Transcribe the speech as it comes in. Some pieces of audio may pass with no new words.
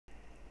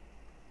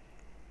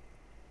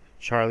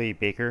Charlie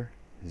Baker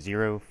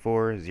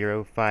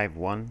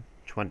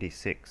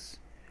 0405126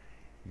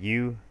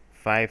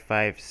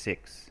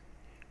 U-556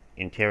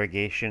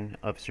 Interrogation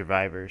of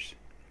Survivors,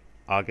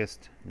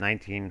 August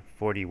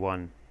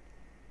 1941,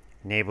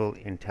 Naval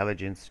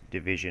Intelligence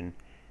Division,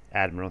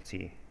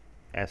 Admiralty,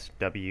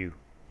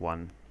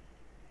 SW-1.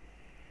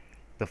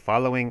 The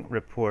following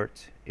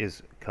report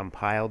is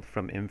compiled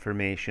from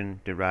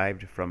information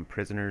derived from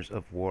prisoners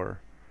of war.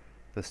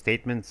 The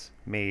statements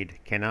made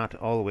cannot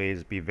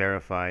always be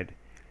verified.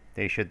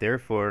 They should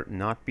therefore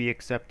not be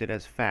accepted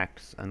as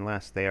facts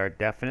unless they are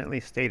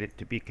definitely stated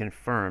to be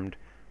confirmed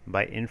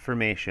by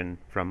information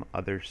from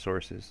other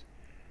sources.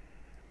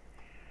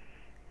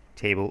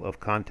 Table of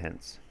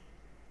Contents.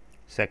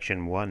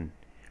 Section 1.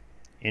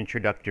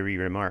 Introductory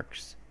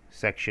Remarks.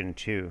 Section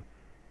 2.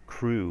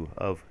 Crew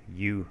of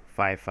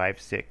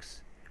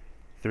U-556.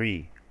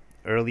 3.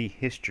 Early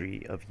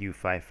History of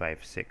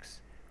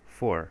U-556.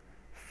 4.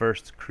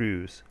 First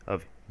Cruise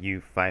of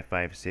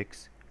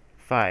U-556.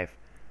 5.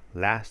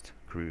 Last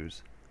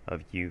Cruise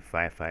of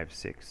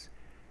U-556.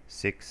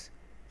 6.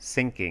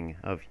 Sinking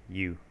of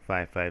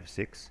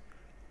U-556.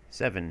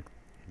 7.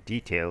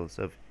 Details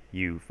of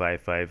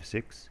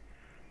U-556.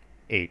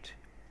 8.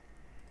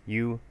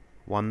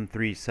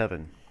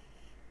 U-137.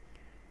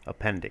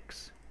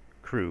 Appendix.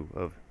 Crew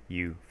of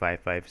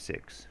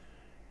U-556.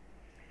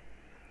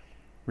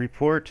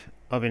 Report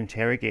of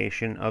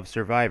Interrogation of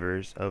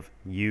Survivors of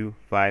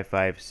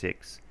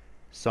U-556,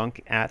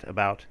 sunk at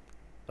about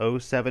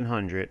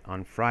 0700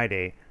 on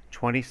Friday,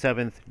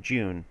 27th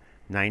June,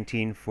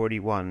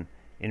 1941,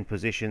 in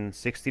position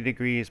 60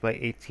 degrees by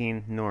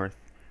 18 north,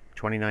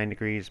 29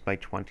 degrees by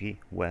 20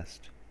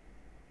 west.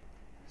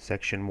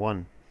 Section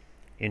 1.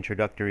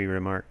 Introductory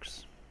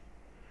Remarks.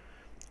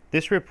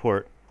 This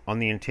report on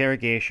the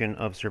interrogation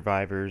of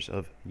survivors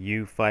of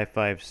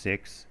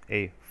U-556,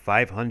 a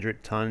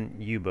 500-ton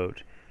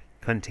U-boat,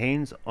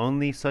 contains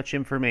only such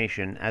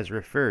information as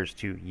refers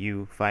to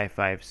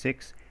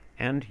U-556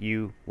 and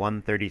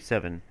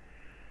U-137.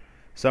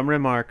 Some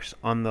remarks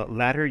on the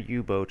latter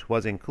U-boat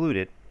was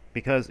included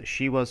because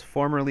she was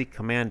formerly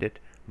commanded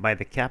by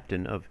the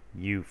captain of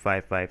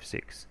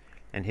U-556,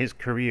 and his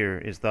career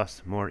is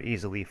thus more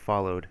easily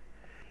followed.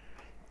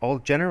 All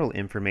general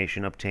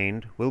information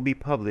obtained will be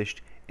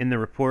published in the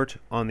report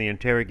on the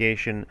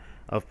interrogation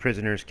of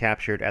prisoners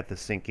captured at the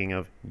sinking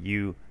of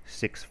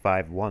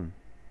U-651.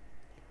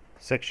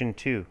 Section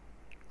 2.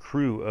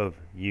 Crew of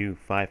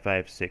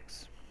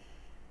U-556.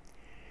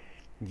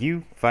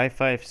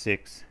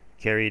 U-556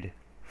 carried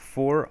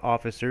 4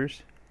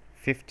 officers,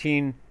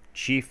 15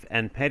 chief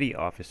and petty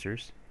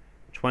officers,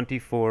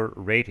 24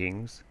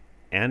 ratings,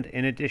 and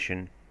in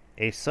addition,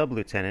 a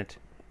sub-lieutenant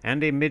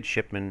and a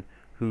midshipman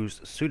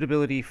whose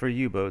suitability for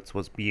U-boats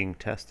was being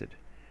tested.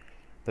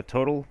 The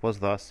total was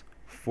thus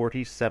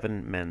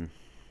 47 men.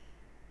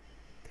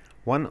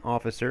 1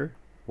 officer,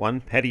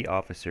 1 petty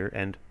officer,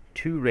 and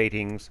 2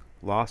 ratings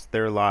lost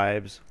their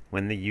lives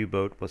when the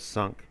U-boat was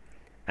sunk,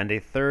 and a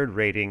 3rd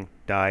rating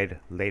died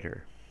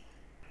later.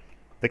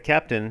 The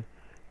captain,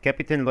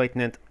 Captain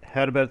Lieutenant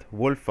Herbert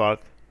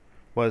Wohlfarth,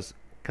 was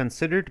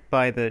considered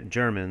by the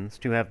Germans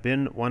to have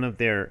been one of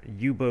their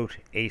U-boat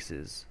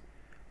aces.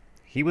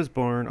 He was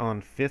born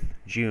on 5th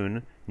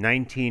June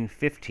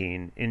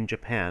 1915 in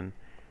Japan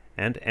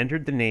and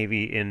entered the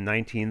Navy in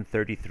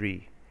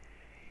 1933.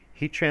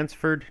 He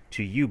transferred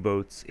to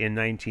U-boats in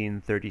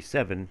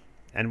 1937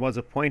 and was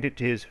appointed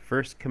to his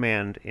first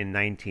command in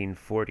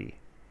 1940.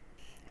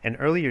 An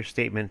earlier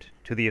statement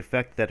to the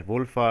effect that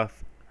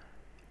Wohlfarth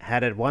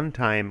had at one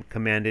time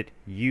commanded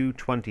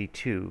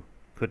U-22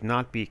 could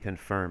not be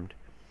confirmed.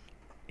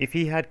 If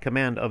he had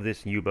command of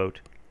this U-boat,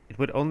 it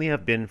would only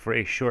have been for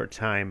a short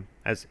time,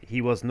 as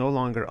he was no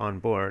longer on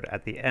board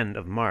at the end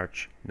of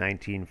March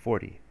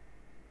 1940.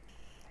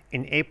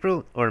 In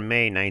April or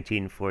May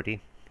 1940,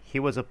 he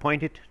was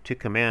appointed to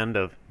command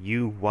of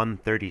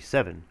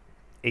U-137,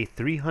 a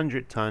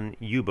 300-ton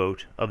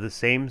U-boat of the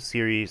same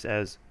series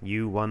as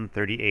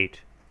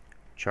U-138,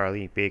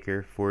 Charlie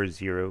Baker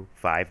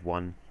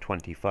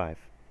 405125.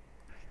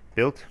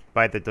 Built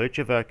by the Deutsche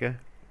Werke,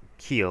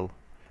 Kiel.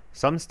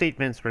 Some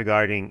statements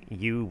regarding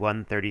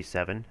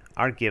U-137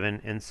 are given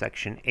in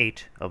Section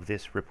 8 of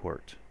this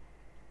report.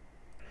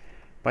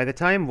 By the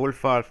time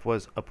Wohlfarth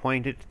was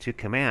appointed to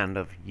command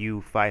of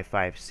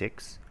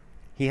U-556,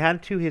 he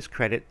had to his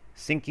credit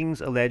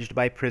sinkings alleged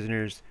by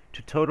prisoners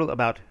to total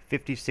about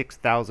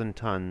 56,000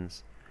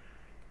 tons.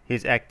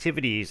 His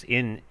activities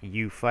in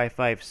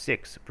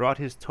U-556 brought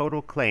his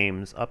total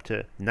claims up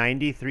to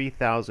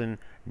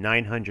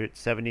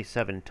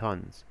 93,977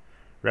 tons,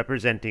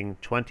 representing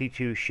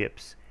 22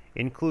 ships,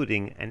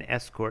 including an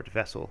escort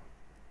vessel.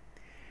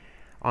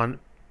 On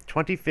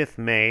 25th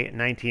May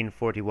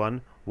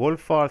 1941,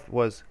 Wohlfarth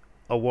was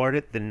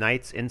awarded the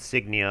Knight's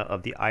insignia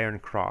of the Iron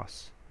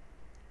Cross.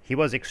 He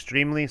was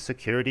extremely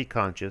security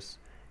conscious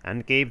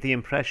and gave the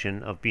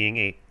impression of being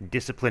a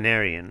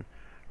disciplinarian,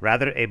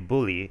 rather a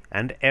bully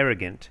and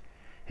arrogant.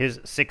 His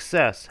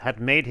success had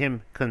made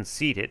him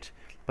conceited,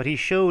 but he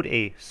showed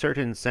a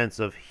certain sense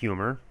of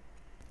humor.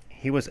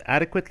 He was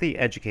adequately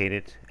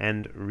educated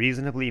and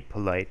reasonably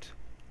polite,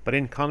 but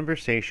in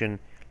conversation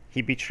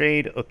he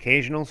betrayed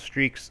occasional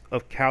streaks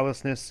of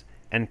callousness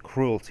and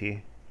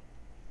cruelty.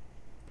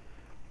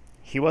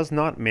 He was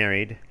not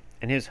married,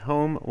 and his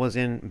home was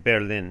in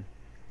Berlin.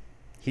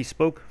 He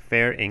spoke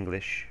fair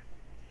English.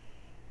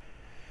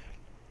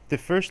 The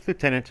first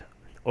lieutenant,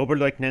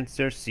 Oberleutnant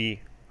zur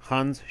See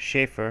Hans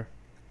Schäfer,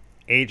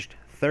 aged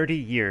 30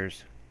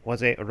 years,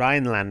 was a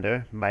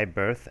Rhinelander by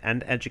birth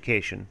and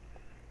education.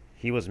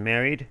 He was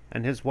married,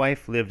 and his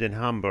wife lived in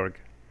Hamburg.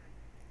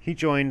 He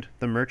joined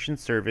the merchant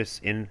service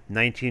in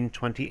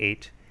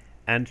 1928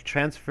 and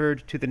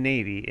transferred to the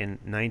Navy in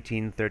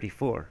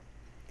 1934.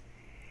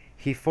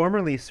 He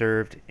formerly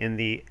served in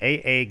the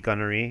AA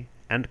Gunnery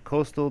and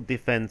Coastal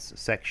Defense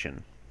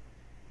Section.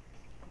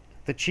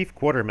 The chief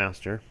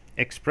quartermaster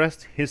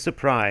expressed his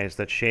surprise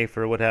that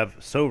Schäfer would have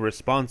so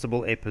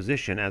responsible a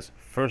position as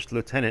first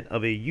lieutenant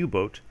of a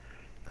U-boat,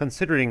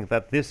 considering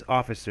that this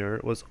officer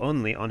was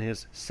only on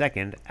his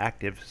second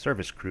active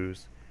service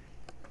cruise.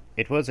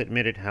 It was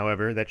admitted,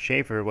 however, that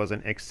Schäfer was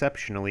an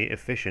exceptionally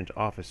efficient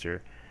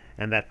officer,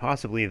 and that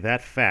possibly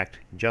that fact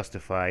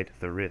justified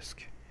the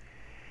risk.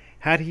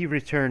 Had he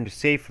returned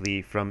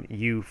safely from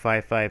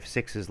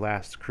U-556's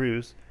last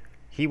cruise,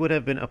 he would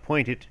have been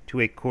appointed to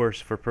a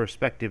course for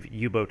prospective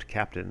U-boat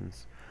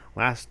captains,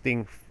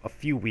 lasting a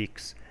few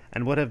weeks,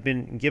 and would have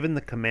been given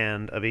the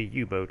command of a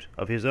U-boat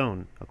of his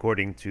own,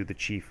 according to the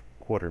chief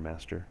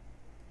quartermaster.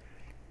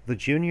 The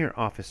junior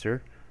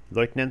officer,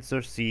 Lieutenant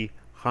zur See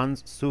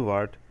Hans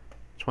Suward,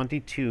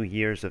 22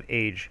 years of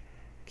age,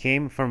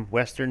 came from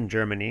Western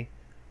Germany,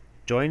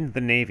 joined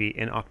the Navy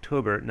in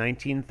October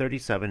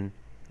 1937,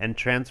 and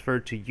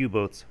transferred to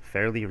U-boats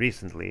fairly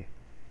recently.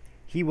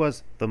 He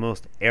was the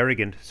most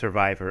arrogant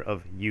survivor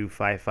of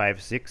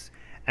U-556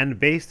 and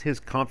based his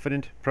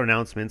confident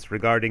pronouncements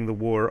regarding the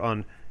war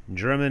on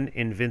German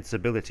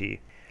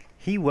invincibility.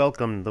 He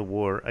welcomed the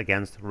war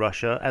against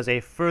Russia as a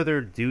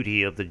further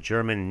duty of the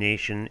German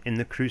nation in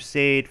the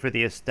crusade for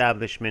the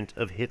establishment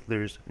of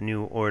Hitler's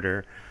new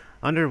order,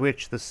 under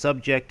which the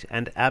subject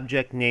and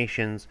abject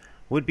nations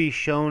would be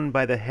shown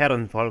by the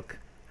Herrenvolk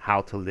how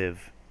to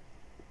live.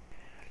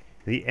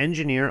 The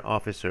engineer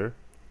officer,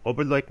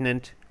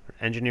 Oberleutnant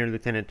Engineer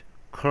Lieutenant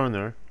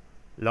Körner,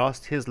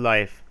 lost his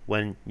life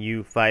when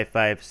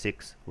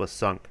U-556 was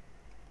sunk.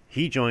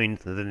 He joined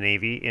the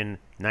Navy in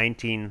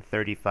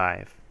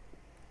 1935.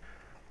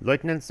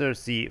 Lieutenant zur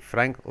See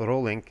Frank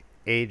Rolink,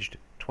 aged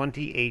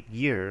 28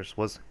 years,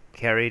 was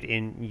carried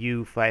in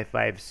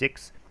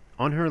U-556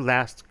 on her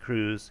last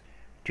cruise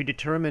to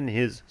determine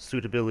his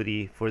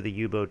suitability for the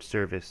U-boat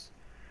service.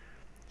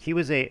 He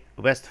was a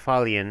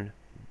Westphalian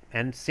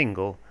and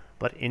single,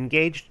 but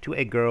engaged to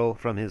a girl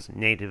from his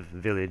native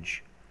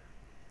village.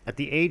 At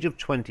the age of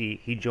 20,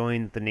 he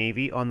joined the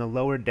Navy on the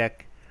lower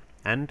deck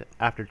and,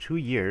 after 2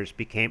 years,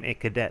 became a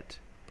cadet.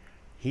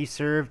 He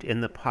served in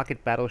the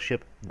pocket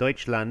battleship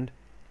Deutschland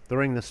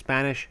during the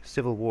Spanish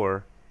Civil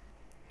War.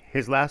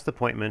 His last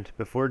appointment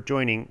before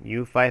joining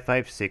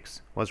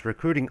U-556 was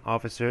recruiting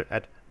officer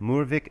at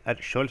Murvik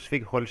at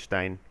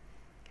Schleswig-Holstein.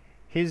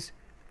 His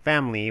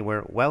family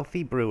were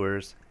wealthy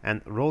brewers,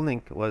 and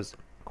Rolink was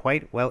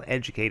quite well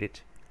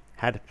educated,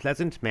 had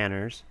pleasant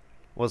manners,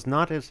 was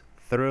not as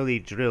thoroughly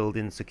drilled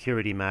in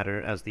security matter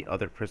as the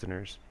other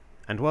prisoners,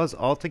 and was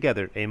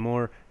altogether a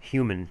more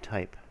human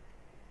type.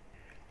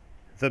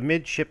 The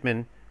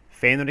midshipman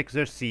Fähnrich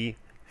zur See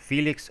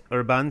Felix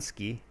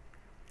Urbanski,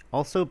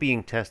 also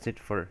being tested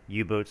for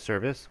U-boat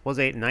service, was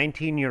a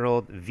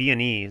 19-year-old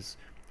Viennese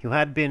who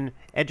had been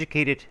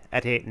educated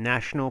at a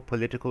national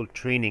political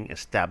training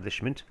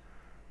establishment,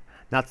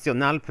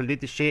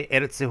 Nationalpolitische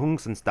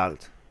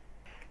Erziehungsanstalt,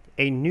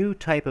 a new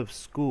type of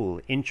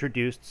school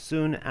introduced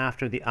soon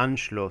after the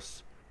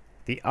Anschluss.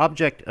 The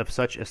object of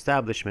such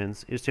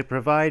establishments is to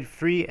provide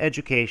free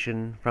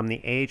education from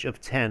the age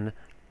of 10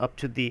 up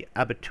to the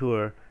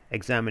Abitur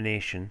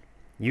examination,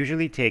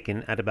 usually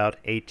taken at about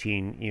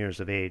 18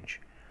 years of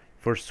age,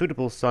 for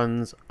suitable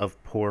sons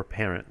of poor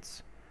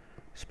parents.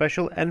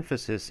 Special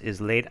emphasis is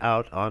laid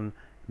out on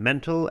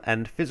mental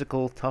and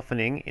physical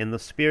toughening in the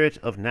spirit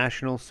of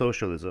National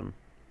Socialism.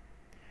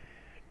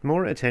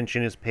 More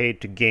attention is paid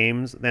to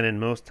games than in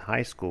most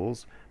high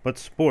schools, but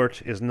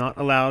sport is not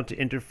allowed to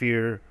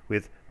interfere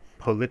with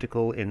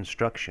political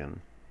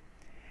instruction.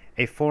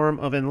 A form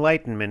of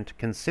enlightenment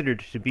considered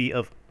to be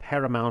of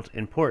paramount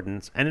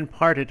importance and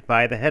imparted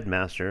by the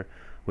headmaster,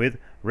 with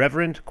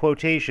reverent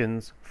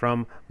quotations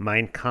from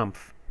Mein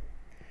Kampf.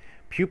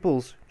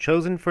 Pupils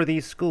chosen for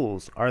these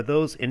schools are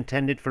those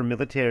intended for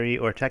military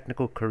or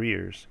technical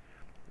careers.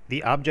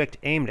 The object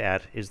aimed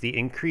at is the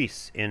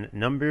increase in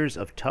numbers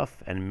of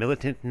tough and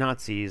militant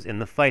Nazis in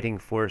the fighting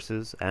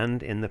forces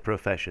and in the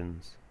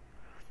professions.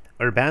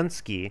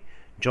 Urbanski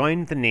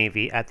joined the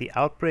Navy at the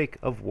outbreak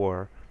of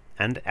war,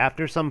 and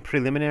after some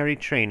preliminary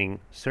training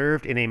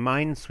served in a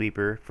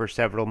minesweeper for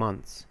several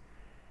months.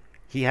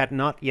 He had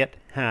not yet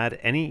had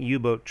any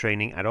U-boat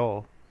training at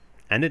all,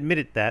 and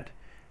admitted that,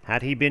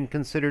 had he been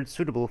considered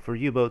suitable for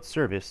U-boat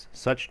service,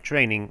 such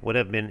training would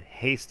have been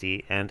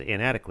hasty and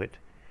inadequate.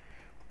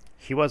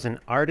 He was an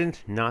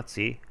ardent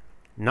Nazi,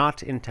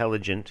 not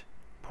intelligent,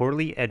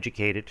 poorly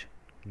educated,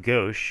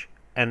 gauche,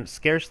 and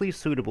scarcely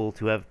suitable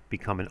to have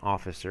become an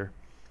officer.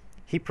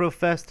 He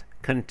professed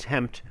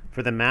contempt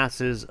for the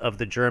masses of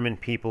the German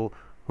people,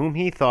 whom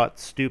he thought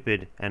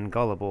stupid and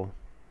gullible.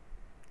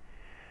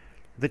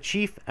 The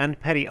chief and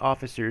petty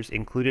officers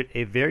included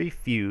a very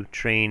few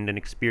trained and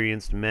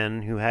experienced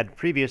men who had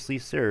previously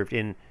served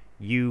in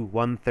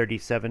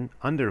U-137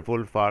 under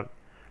Wohlfahrt,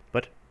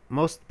 but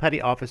most petty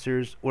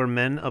officers were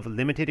men of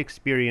limited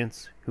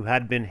experience who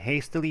had been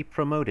hastily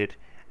promoted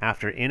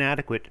after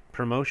inadequate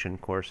promotion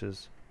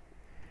courses.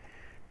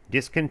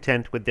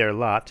 Discontent with their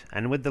lot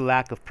and with the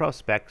lack of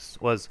prospects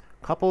was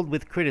coupled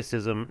with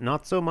criticism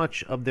not so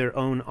much of their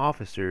own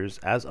officers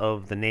as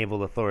of the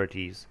naval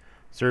authorities,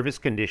 service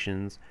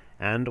conditions,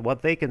 and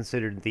what they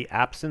considered the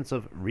absence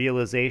of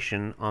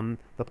realization on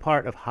the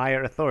part of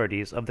higher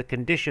authorities of the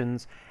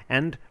conditions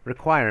and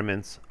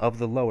requirements of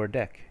the lower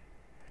deck.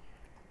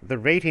 The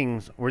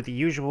ratings were the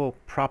usual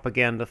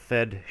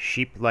propaganda-fed,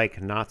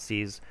 sheep-like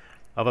Nazis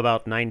of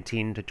about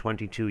 19 to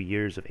 22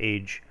 years of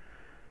age.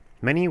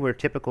 Many were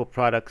typical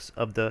products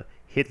of the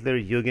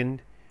Hitlerjugend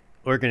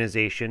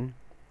organization,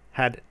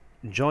 had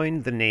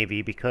joined the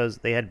Navy because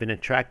they had been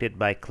attracted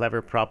by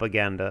clever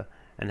propaganda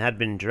and had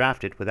been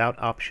drafted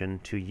without option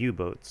to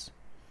U-boats.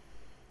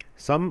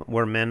 Some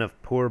were men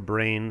of poor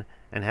brain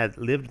and had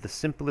lived the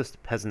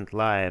simplest peasant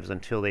lives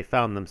until they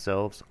found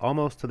themselves,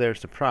 almost to their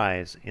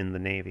surprise, in the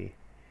Navy.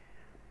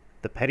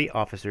 The petty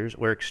officers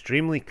were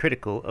extremely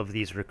critical of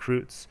these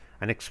recruits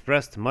and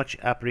expressed much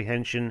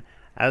apprehension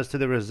as to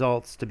the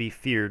results to be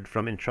feared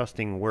from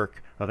entrusting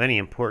work of any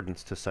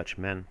importance to such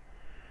men.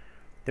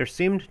 There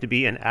seemed to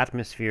be an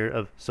atmosphere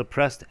of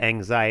suppressed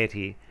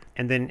anxiety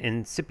and an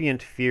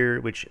incipient fear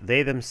which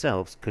they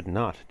themselves could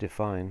not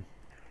define.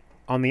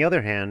 On the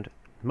other hand,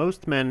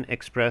 most men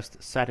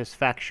expressed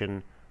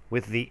satisfaction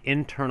with the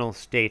internal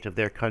state of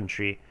their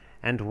country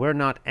and were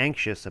not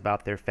anxious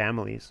about their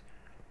families.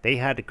 They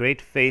had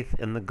great faith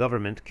in the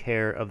government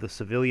care of the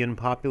civilian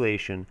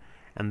population,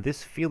 and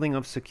this feeling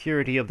of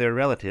security of their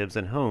relatives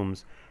and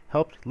homes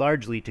helped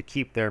largely to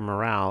keep their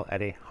morale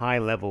at a high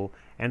level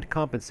and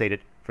compensated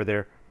for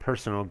their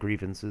personal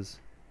grievances.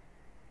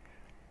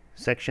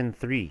 Section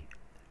 3.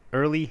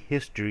 Early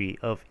History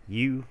of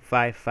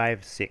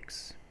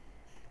U-556.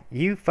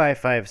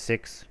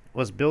 U-556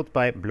 was built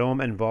by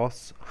Blom and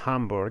Voss,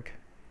 Hamburg.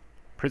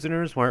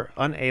 Prisoners were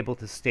unable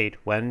to state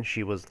when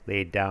she was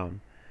laid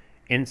down.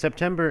 In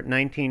September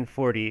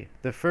 1940,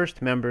 the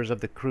first members of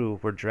the crew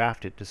were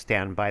drafted to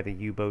stand by the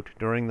U-boat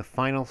during the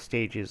final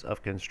stages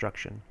of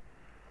construction.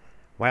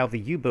 While the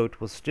U-boat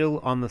was still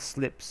on the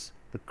slips,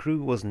 the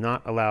crew was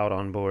not allowed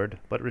on board,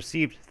 but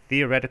received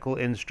theoretical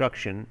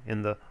instruction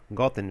in the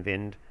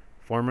Gottenwind,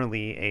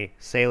 formerly a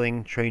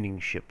sailing training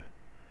ship.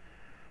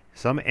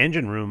 Some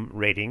engine room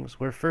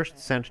ratings were first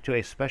sent to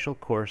a special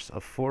course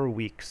of 4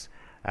 weeks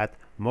at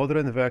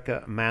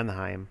Modernwerke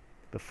Mannheim,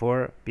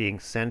 before being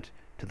sent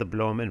to the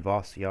Blom and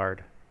Voss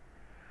yard.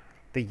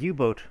 The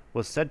U-boat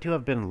was said to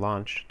have been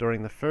launched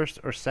during the first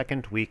or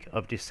second week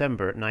of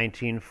December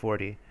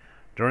 1940.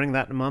 During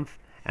that month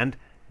and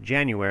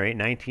January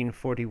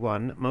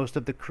 1941, most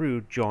of the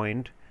crew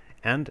joined,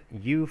 and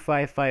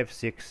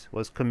U-556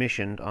 was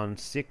commissioned on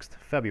 6th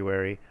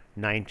February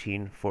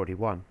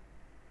 1941.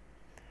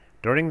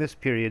 During this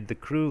period, the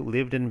crew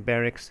lived in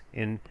barracks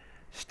in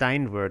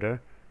Steinwerder,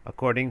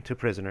 according to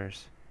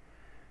prisoners.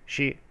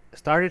 She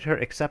started her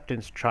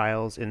acceptance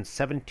trials in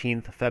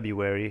 17th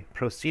February,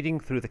 proceeding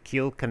through the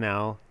Kiel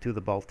Canal to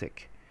the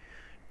Baltic.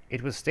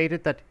 It was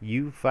stated that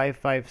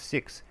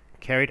U-556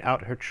 carried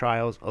out her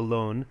trials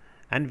alone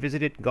and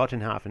visited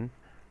Gottenhafen,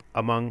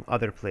 among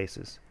other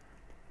places.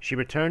 She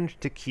returned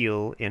to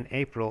Kiel in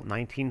April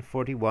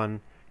 1941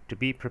 to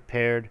be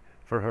prepared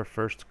for her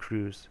first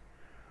cruise.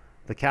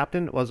 The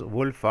captain was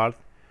Wohlfahrt,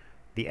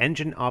 the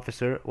engine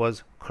officer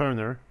was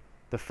Körner,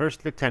 the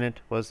first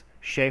lieutenant was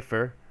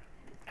Schäfer,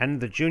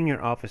 and the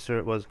junior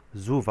officer was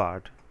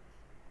Zuward.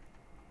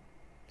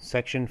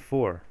 Section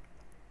 4.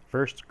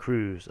 First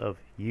Cruise of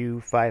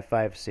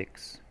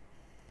U-556.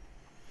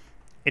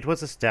 It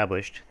was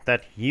established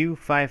that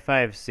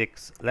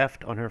U-556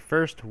 left on her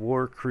first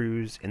war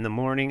cruise in the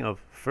morning of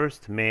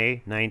 1st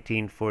May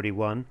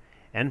 1941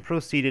 and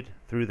proceeded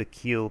through the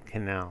Kiel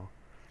Canal.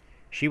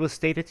 She was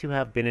stated to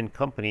have been in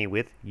company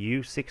with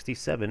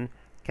U-67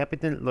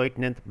 Captain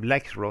Lieutenant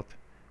Blechroth,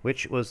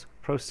 which was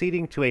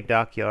proceeding to a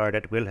dockyard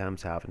at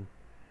Wilhelmshaven.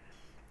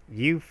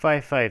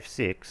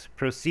 U-556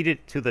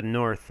 proceeded to the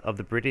north of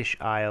the British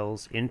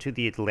Isles into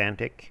the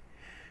Atlantic.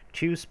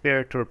 2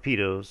 spare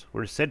torpedoes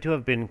were said to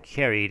have been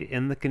carried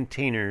in the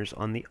containers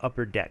on the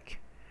upper deck,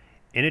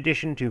 in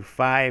addition to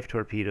 5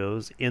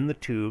 torpedoes in the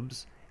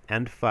tubes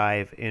and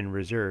 5 in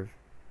reserve.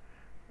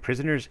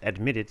 Prisoners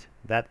admitted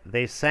that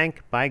they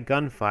sank by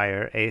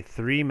gunfire a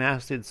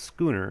 3-masted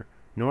schooner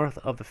north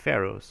of the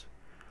Faroes.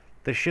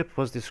 The ship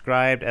was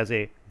described as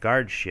a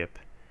guard ship,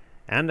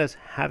 and as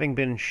having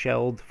been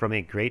shelled from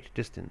a great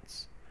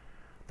distance.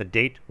 The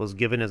date was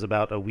given as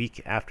about a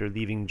week after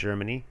leaving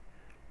Germany.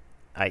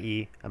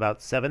 i.e. about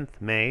 7th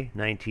May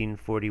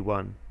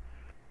 1941.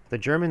 The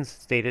Germans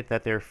stated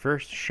that their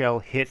first shell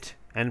hit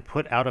and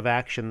put out of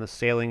action the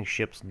sailing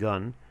ship's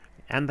gun,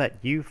 and that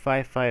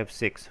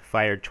U-556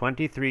 fired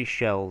 23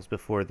 shells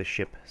before the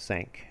ship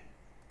sank.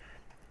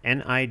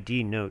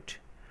 NID note: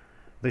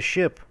 the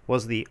ship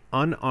was the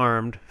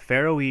unarmed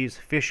Faroese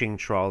fishing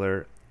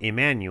trawler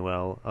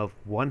Emmanuel of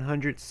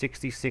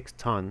 166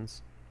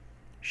 tons.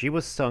 She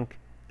was sunk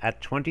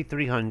at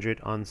 2300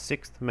 on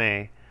 6th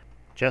May,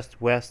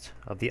 just west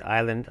of the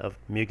island of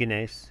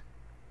Mygines.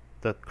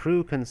 The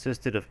crew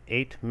consisted of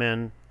 8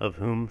 men, of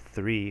whom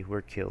 3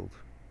 were killed.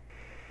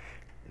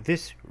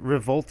 This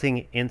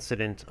revolting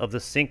incident of the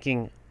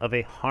sinking of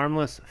a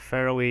harmless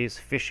Faroese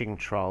fishing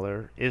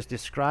trawler is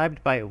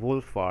described by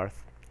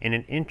Wohlfarth in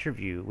an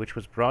interview which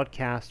was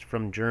broadcast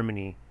from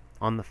Germany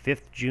on the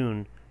 5th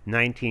June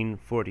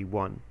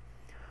 1941.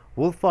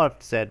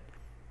 Wohlfarth said,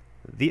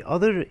 "The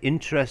other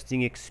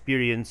interesting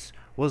experience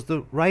was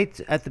right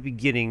at the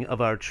beginning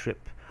of our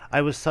trip.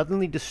 I was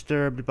suddenly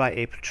disturbed by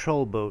a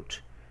patrol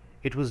boat.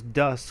 It was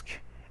dusk,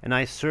 and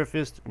I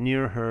surfaced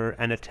near her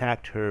and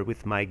attacked her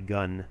with my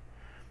gun.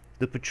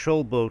 The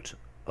patrol boat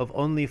of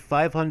only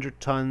 500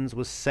 tons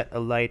was set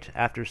alight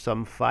after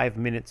some 5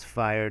 minutes'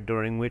 fire,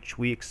 during which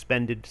we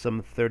expended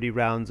some 30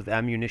 rounds of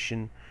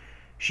ammunition.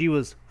 She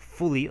was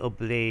fully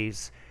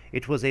ablaze.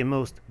 It was a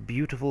most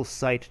beautiful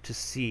sight to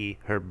see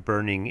her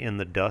burning in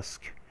the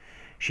dusk.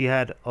 She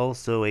had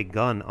also a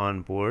gun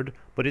on board,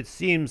 but it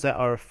seems that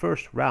our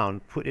first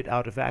round put it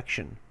out of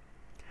action.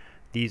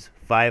 These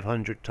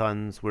 500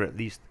 tons were at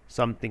least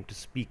something to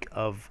speak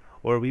of,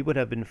 or we would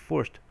have been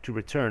forced to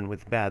return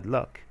with bad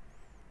luck.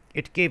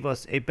 It gave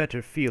us a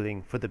better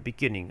feeling for the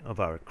beginning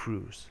of our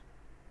cruise."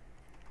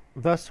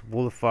 Thus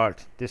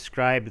Wohlfarth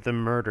described the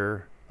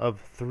murder of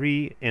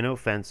 3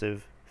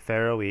 inoffensive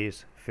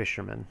Faroese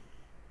fishermen.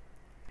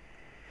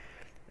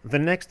 The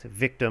next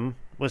victim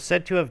was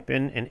said to have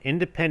been an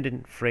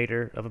independent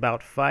freighter of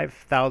about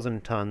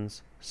 5,000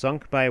 tons,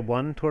 sunk by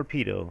 1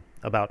 torpedo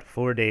about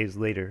 4 days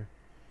later.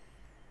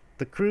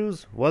 The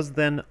cruise was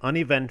then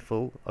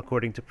uneventful,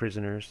 according to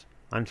prisoners,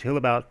 until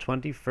about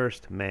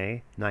 21st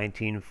May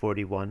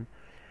 1941,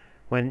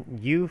 when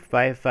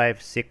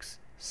U-556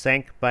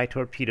 sank by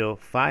torpedo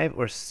 5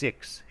 or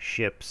 6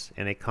 ships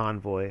in a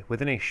convoy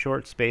within a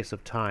short space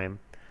of time.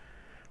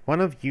 One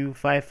of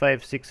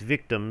U-556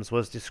 victims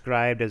was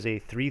described as a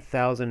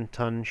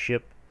 3,000-ton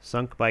ship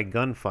sunk by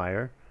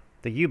gunfire,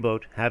 the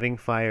U-boat having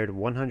fired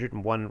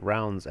 101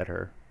 rounds at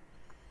her.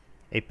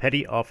 A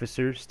petty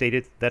officer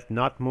stated that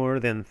not more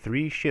than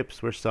 3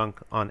 ships were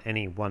sunk on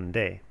any one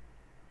day.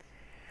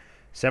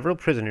 Several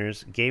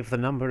prisoners gave the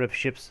number of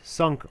ships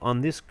sunk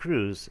on this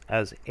cruise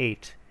as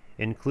 8,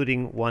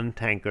 including 1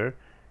 tanker,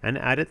 and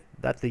added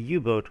that the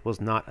U-boat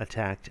was not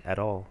attacked at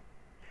all.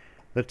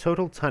 The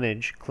total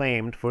tonnage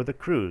claimed for the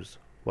cruise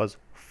was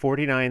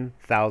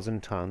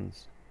 49,000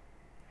 tons.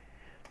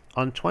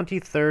 On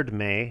 23rd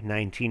May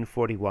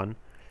 1941,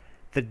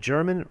 the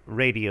German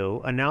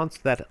radio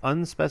announced that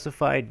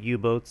unspecified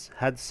U-boats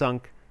had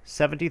sunk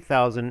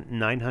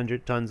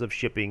 70,900 tons of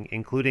shipping,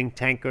 including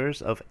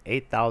tankers of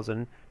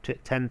 8,000 to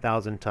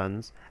 10,000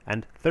 tons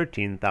and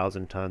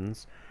 13,000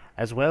 tons,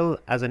 as well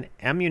as an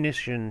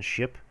ammunition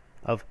ship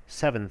of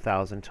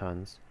 7,000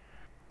 tons.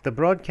 The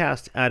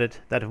broadcast added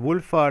that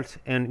Wohlfarth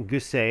and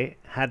Gusset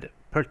had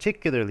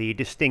particularly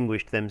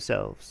distinguished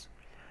themselves.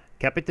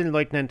 Captain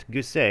Lieutenant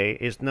Gusset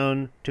is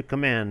known to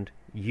command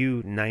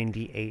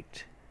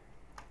U-98.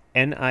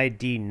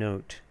 NID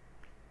note: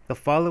 the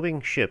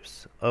following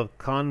ships of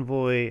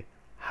convoy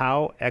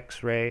Howe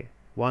X-ray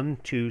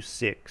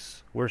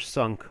 126 were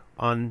sunk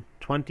on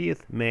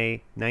 20th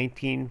May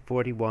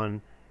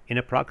 1941 in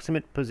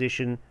approximate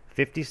position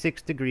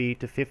 56 degree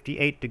to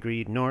 58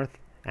 degree north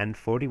and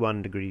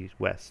 41 degrees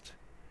west.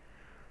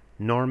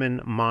 Norman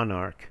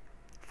Monarch,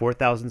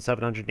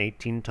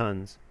 4,718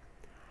 tons.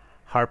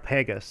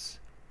 Harpagus,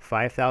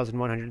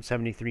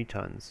 5,173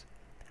 tons.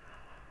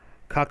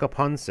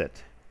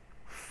 Kakaponset,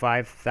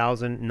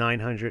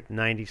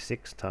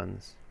 5,996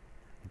 tons.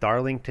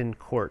 Darlington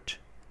Court,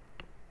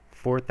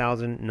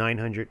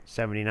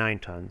 4,979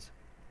 tons.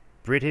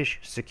 British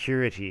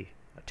Security,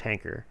 a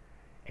tanker,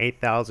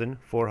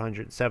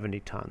 8,470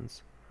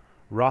 tons.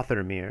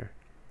 Rothermere,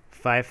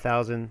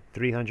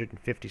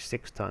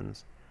 5,356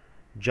 tons.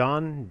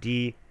 John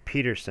D.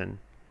 Peterson,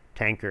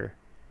 tanker,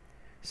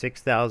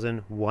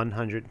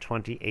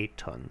 6,128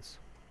 tons.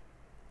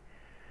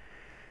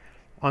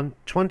 On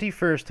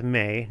 21st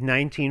May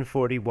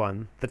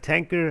 1941, the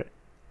tanker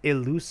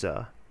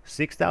Illusa,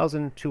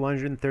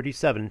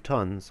 6,237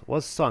 tons,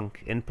 was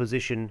sunk in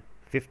position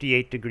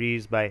 58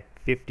 degrees by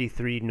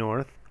 53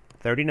 north,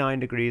 39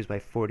 degrees by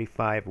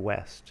 45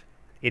 west.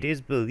 It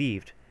is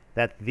believed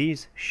that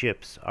these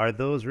ships are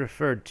those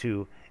referred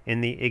to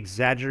in the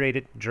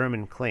exaggerated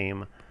German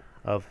claim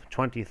of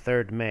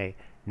 23rd May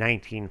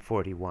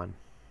 1941.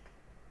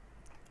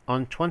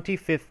 On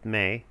 25th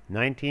May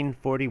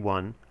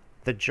 1941,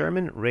 the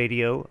German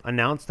radio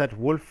announced that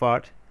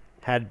Wohlfarth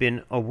had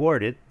been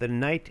awarded the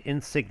Knight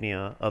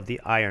insignia of the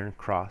Iron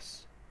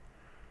Cross.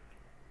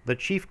 The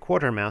chief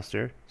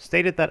quartermaster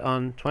stated that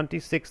on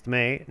 26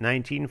 May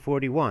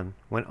 1941,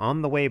 when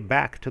on the way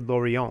back to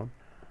Lorient,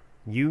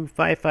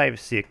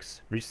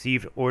 U-556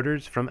 received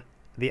orders from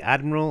the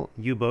Admiral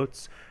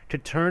U-boats to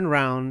turn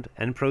round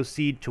and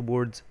proceed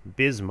towards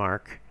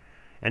Bismarck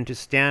and to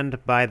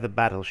stand by the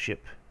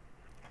battleship.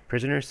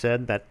 Prisoner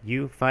said that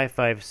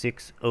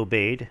U-556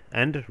 obeyed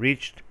and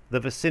reached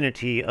the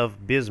vicinity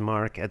of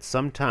Bismarck at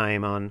some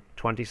time on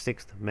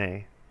 26th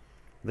May.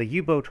 The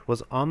U-boat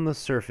was on the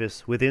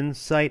surface within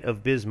sight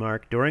of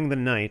Bismarck during the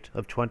night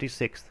of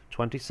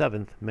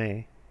 26th-27th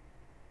May.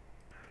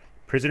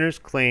 Prisoners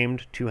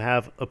claimed to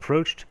have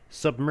approached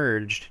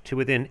submerged to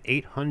within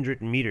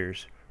 800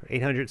 meters, or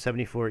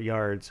 874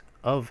 yards,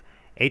 of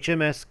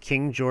HMS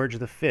King George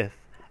V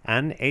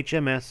and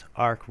HMS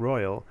Ark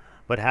Royal,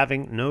 but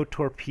having no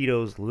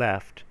torpedoes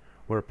left,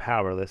 were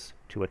powerless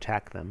to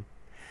attack them.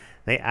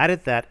 They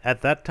added that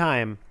at that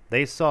time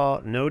they saw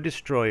no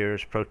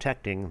destroyers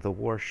protecting the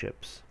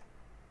warships.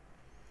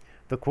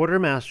 The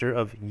quartermaster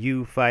of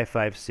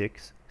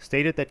U-556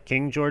 stated that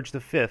King George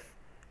V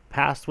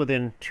passed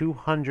within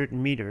 200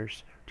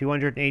 meters,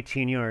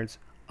 218 yards,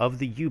 of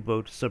the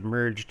U-boat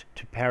submerged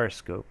to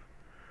periscope.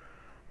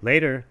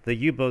 Later, the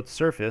U-boat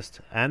surfaced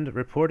and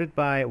reported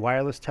by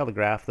wireless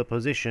telegraph the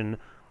position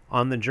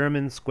on the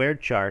German square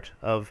chart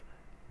of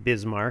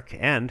Bismarck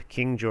and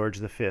King George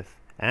V,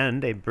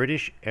 and a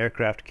British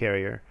aircraft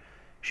carrier.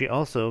 She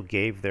also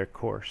gave their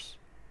course.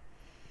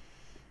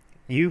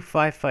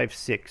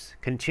 U-556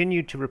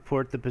 continued to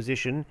report the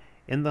position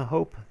in the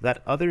hope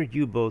that other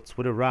U-boats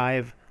would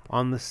arrive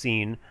on the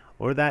scene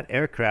or that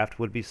aircraft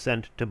would be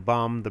sent to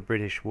bomb the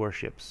British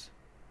warships.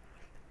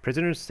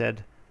 Prisoners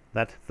said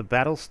that the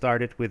battle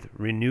started with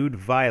renewed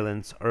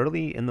violence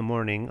early in the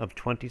morning of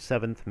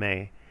 27th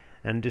May,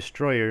 and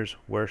destroyers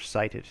were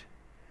sighted.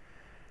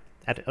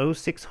 At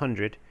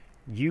 0600,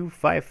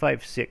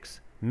 U-556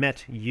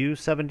 met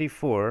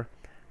U-74,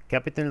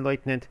 Captain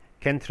Lieutenant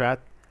Kentrat,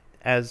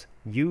 as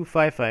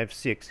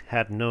U-556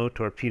 had no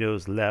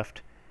torpedoes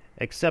left,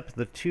 except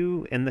the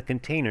two in the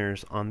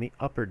containers on the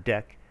upper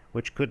deck,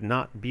 which could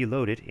not be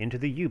loaded into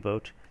the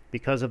U-boat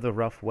because of the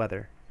rough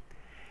weather.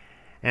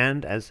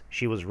 And as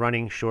she was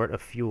running short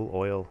of fuel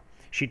oil,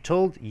 she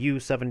told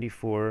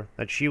U-74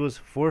 that she was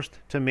forced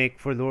to make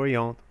for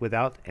Lorient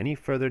without any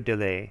further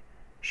delay.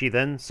 She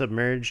then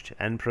submerged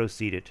and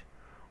proceeded.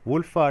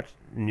 Wolfart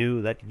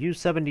knew that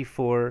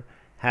U-74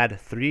 had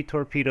 3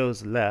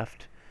 torpedoes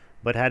left,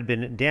 but had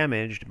been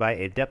damaged by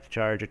a depth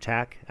charge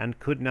attack and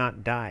could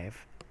not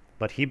dive,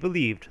 but he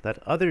believed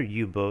that other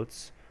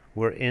U-boats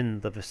were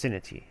in the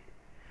vicinity.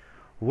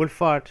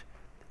 Wolfart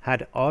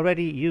had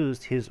already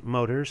used his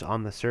motors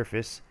on the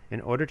surface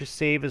in order to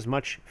save as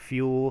much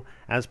fuel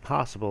as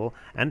possible,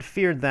 and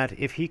feared that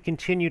if he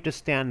continued to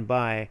stand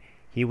by,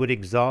 he would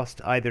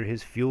exhaust either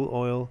his fuel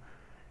oil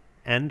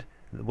and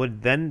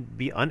would then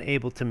be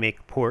unable to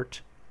make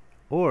port,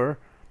 or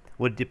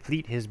would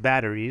deplete his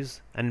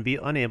batteries and be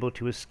unable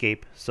to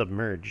escape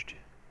submerged.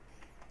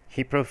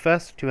 He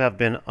professed to have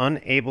been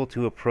unable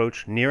to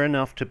approach near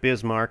enough to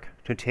Bismarck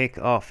to take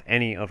off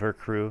any of her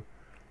crew,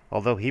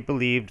 although he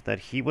believed that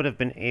he would have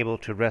been able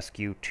to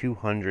rescue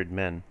 200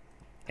 men.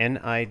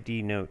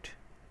 NID note: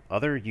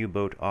 other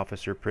U-boat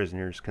officer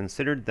prisoners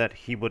considered that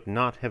he would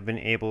not have been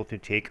able to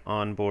take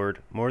on board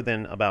more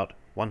than about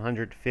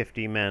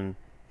 150 men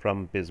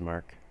from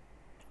Bismarck.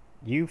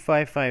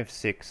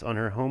 U-556 on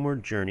her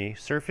homeward journey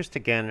surfaced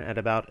again at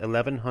about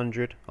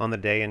 1100 on the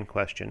day in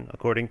question,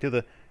 according to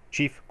the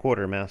chief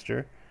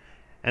quartermaster,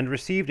 and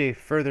received a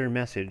further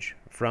message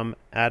from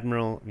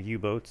Admiral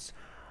U-boats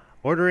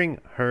ordering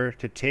her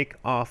to take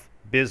off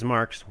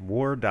Bismarck's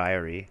war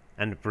diary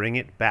and bring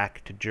it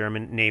back to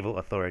German naval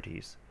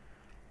authorities.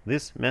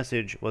 This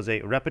message was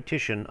a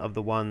repetition of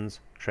the ones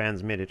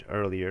transmitted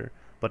earlier,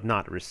 but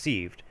not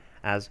received,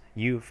 as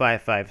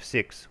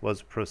U-556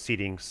 was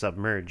proceeding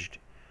submerged.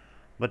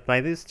 But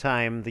by this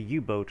time the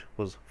U-boat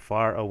was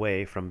far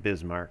away from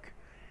Bismarck,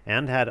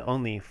 and had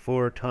only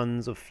 4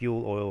 tons of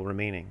fuel oil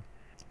remaining.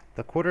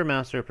 The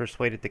quartermaster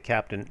persuaded the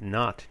captain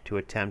not to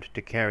attempt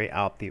to carry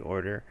out the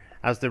order,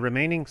 as the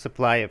remaining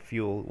supply of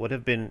fuel would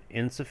have been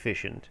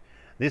insufficient.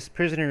 This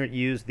prisoner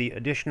used the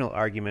additional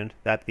argument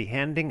that the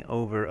handing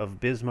over of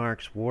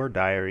Bismarck's war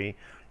diary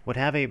would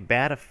have a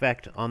bad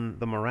effect on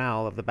the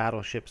morale of the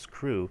battleship's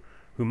crew,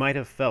 who might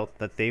have felt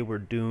that they were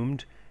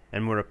doomed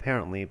and were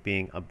apparently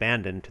being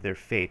abandoned to their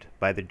fate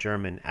by the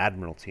German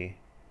Admiralty.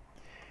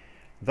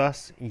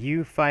 Thus,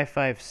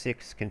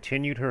 U-556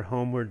 continued her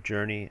homeward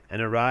journey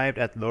and arrived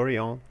at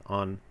Lorient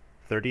on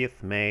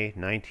 30th May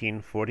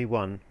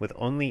 1941 with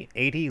only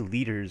 80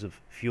 liters of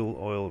fuel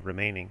oil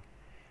remaining.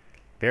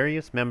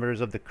 Various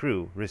members of the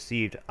crew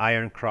received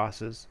Iron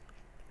Crosses,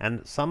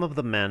 and some of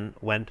the men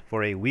went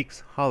for a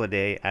week's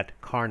holiday at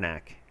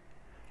Karnak.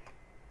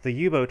 The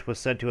U-boat was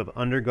said to have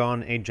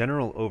undergone a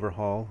general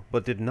overhaul,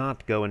 but did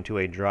not go into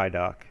a dry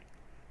dock.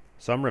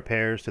 Some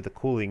repairs to the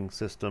cooling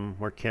system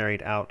were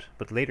carried out,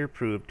 but later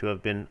proved to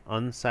have been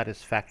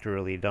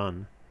unsatisfactorily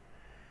done.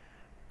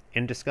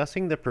 In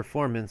discussing the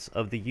performance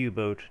of the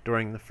U-boat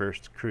during the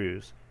first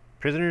cruise,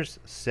 Prisoners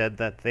said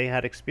that they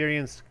had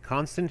experienced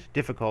constant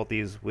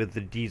difficulties with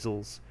the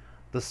diesels,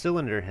 the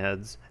cylinder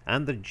heads,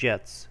 and the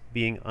jets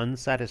being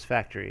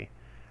unsatisfactory.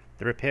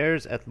 The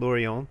repairs at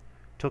Lorient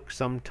took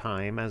some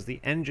time as the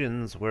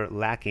engines were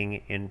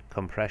lacking in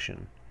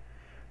compression.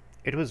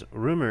 It was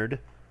rumored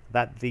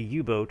that the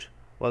U-boat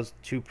was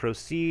to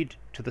proceed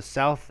to the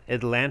South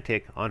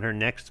Atlantic on her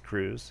next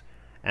cruise,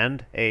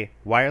 and a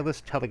wireless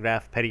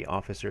telegraph petty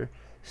officer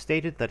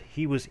stated that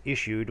he was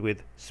issued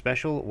with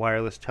special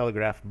wireless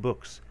telegraph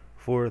books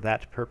for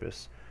that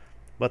purpose,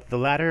 but the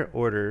latter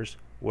orders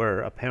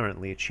were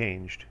apparently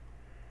changed.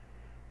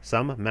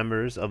 Some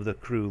members of the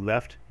crew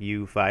left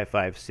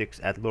U-556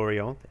 at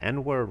Lorient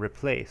and were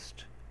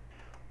replaced.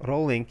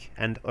 Rolink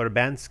and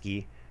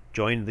Urbanski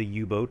joined the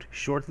U-boat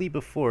shortly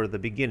before the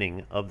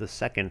beginning of the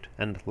second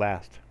and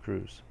last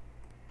cruise.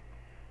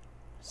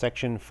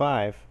 Section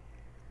 5.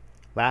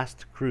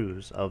 Last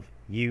cruise of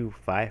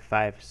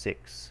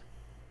U-556.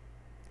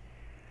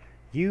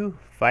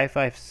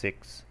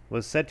 U-556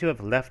 was said to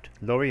have left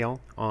Lorient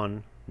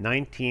on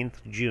 19th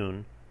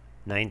June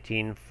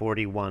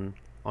 1941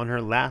 on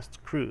her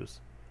last cruise.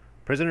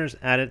 Prisoners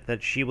added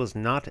that she was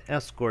not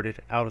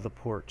escorted out of the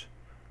port.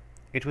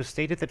 It was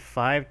stated that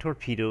 5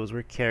 torpedoes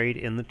were carried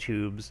in the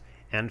tubes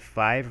and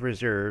 5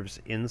 reserves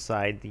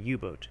inside the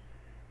U-boat,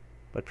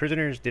 but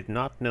prisoners did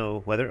not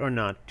know whether or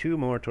not 2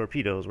 more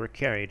torpedoes were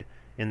carried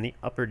in the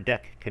upper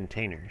deck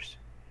containers.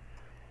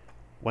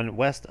 When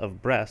west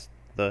of Brest,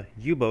 the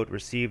U-boat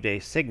received a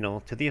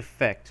signal to the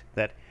effect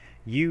that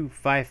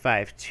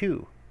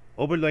U-552,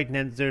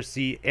 Oberleutnant zur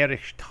See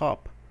Erich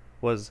Topp,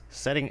 was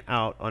setting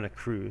out on a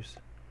cruise.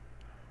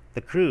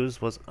 The cruise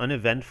was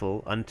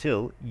uneventful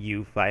until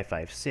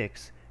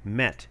U-556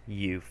 met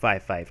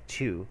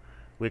U-552,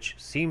 which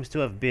seems to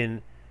have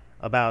been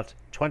about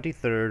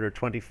 23rd or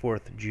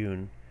 24th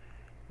June.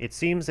 It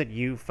seems that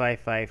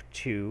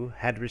U-552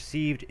 had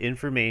received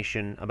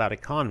information about a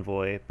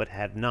convoy but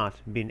had not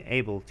been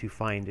able to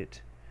find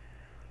it.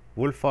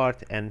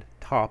 Wolfart and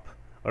Topp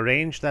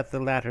arranged that the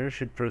latter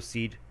should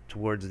proceed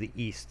towards the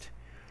east.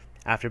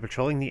 After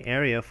patrolling the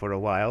area for a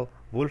while,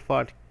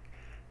 Wolfart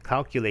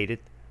calculated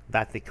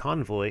that the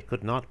convoy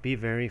could not be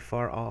very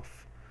far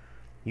off.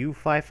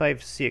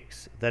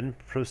 U-556 then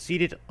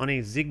proceeded on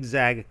a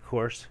zigzag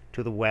course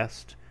to the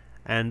west,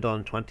 and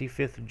on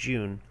 25th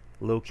June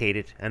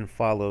located and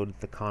followed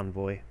the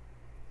convoy.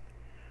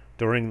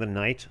 During the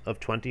night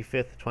of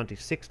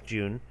 25th-26th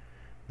June,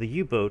 the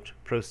U-boat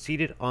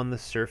proceeded on the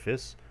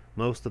surface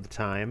most of the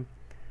time,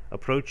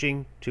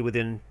 approaching to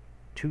within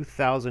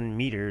 2,000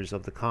 meters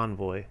of the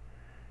convoy,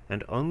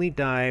 and only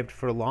dived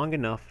for long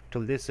enough to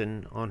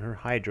listen on her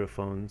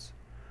hydrophones.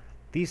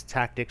 These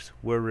tactics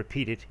were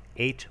repeated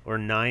 8 or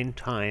 9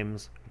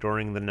 times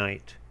during the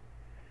night.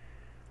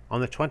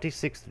 On the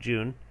 26th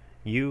June,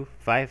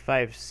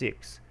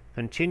 U-556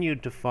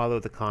 continued to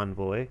follow the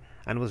convoy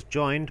and was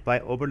joined by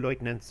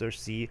Oberleutnant zur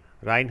See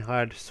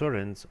Reinhard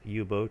Soren's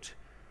U-boat,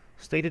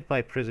 stated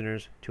by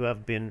prisoners to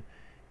have been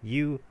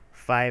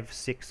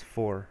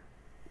U-564.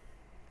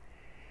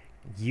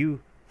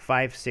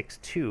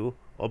 U-562,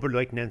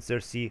 Oberleutnant zur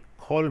See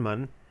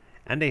Kohlmann,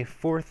 and a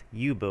 4th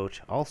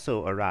U-boat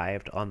also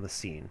arrived on the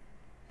scene.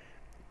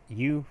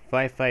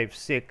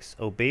 U-556,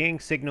 obeying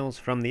signals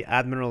from the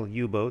Admiral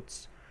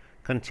U-boats,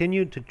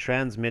 continued to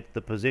transmit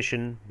the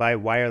position by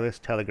wireless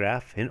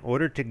telegraph in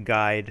order to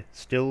guide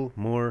still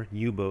more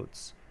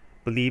U-boats,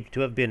 believed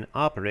to have been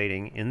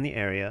operating in the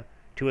area,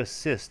 to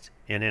assist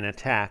in an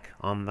attack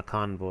on the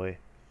convoy.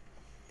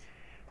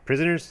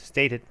 Prisoners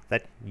stated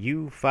that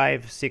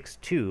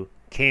U-562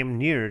 came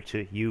near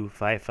to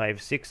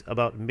U-556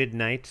 about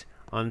midnight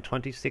on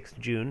 26th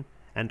June,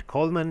 and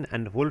Coleman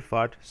and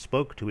Wolfart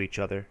spoke to each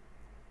other.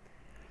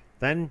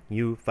 Then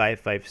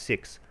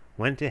U-556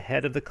 went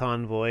ahead of the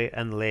convoy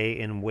and lay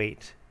in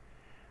wait.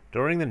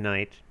 During the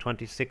night,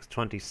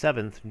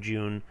 26th-27th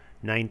June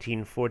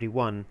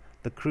 1941,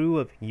 the crew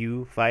of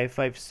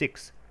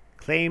U-556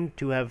 claimed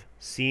to have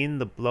seen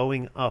the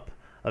blowing up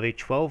of a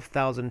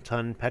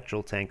 12,000-ton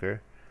petrol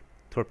tanker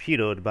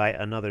torpedoed by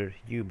another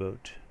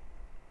U-boat.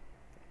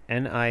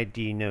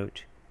 NID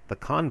note: the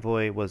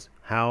convoy was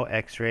Howe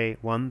X-ray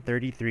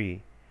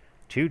 133.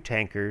 2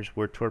 tankers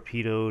were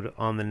torpedoed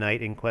on the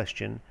night in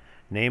question,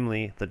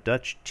 namely the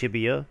Dutch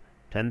Tibia,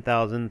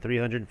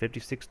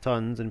 10,356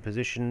 tons in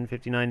position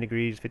 59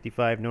 degrees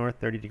 55 north,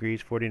 30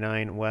 degrees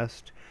 49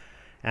 west,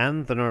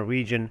 and the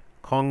Norwegian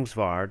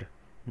Kongsvard,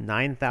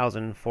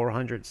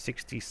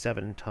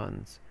 9,467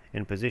 tons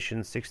in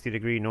position 60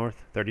 degrees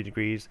north, 30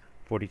 degrees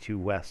 42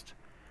 west.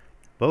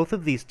 Both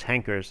of these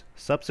tankers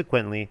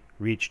subsequently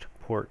reached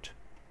port.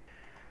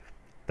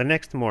 The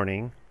next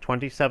morning,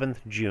 27th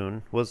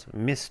June, was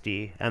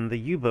misty, and the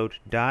U-boat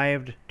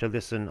dived to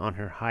listen on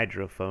her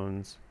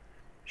hydrophones.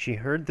 She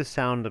heard the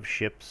sound of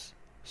ships,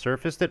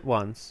 surfaced at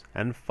once,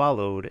 and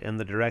followed in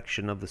the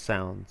direction of the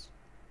sounds.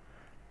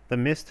 The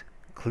mist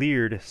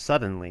cleared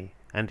suddenly,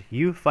 and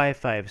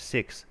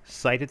U-556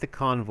 sighted the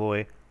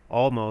convoy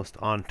almost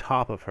on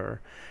top of her.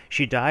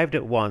 She dived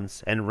at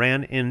once and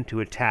ran in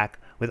to attack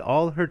with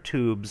all her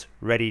tubes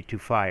ready to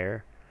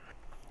fire.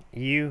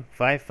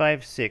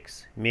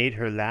 U-556 made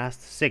her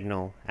last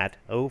signal at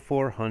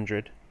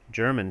 0400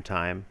 German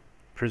time,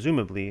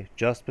 presumably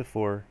just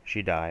before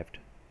she dived.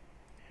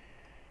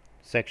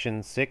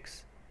 Section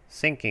 6.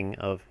 Sinking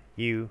of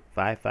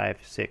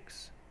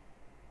U-556.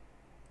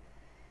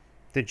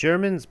 The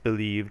Germans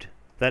believed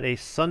that a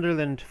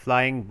Sunderland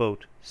flying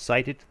boat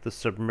sighted the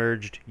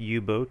submerged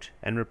U-boat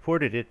and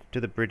reported it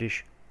to the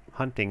British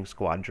hunting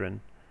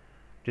squadron,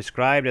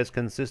 described as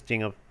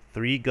consisting of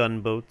 3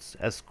 gunboats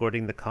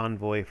escorting the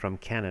convoy from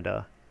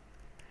Canada.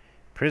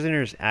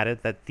 Prisoners added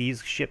that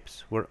these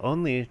ships were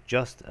only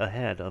just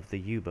ahead of the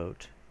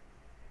U-boat.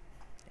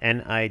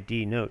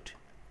 NID note: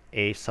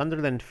 a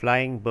Sunderland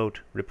flying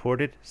boat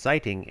reported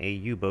sighting a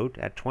U-boat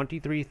at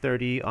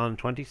 23:30 on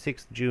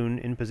 26 June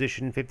in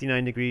position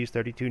 59 degrees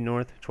 32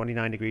 north,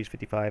 29 degrees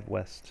 55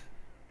 west.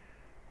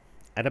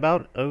 At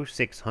about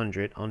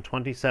 0600 on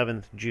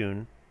 27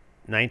 June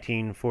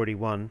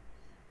 1941,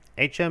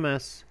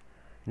 HMS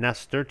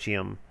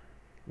Nasturtium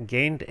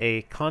gained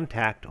a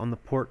contact on the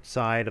port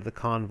side of the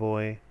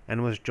convoy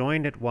and was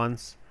joined at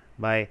once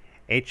by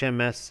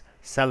HMS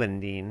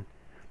Celandine.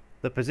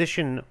 The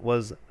position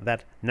was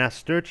that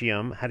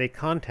Nasturtium had a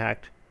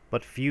contact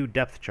but few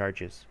depth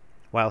charges,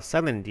 while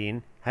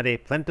Celandine had a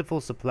plentiful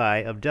supply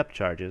of depth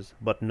charges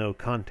but no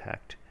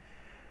contact.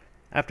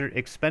 After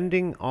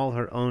expending all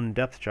her own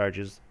depth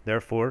charges,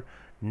 therefore,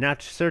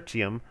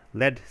 Nasturtium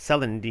led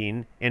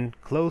Celandine in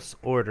close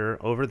order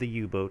over the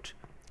U-boat,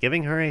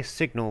 giving her a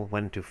signal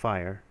when to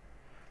fire.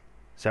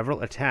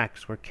 Several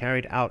attacks were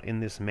carried out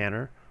in this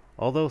manner,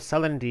 although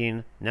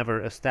Celandine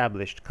never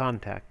established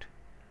contact.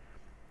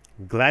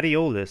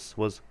 Gladiolus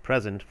was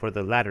present for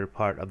the latter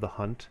part of the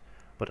hunt,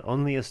 but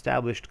only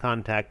established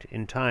contact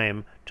in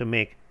time to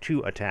make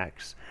 2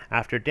 attacks,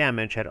 after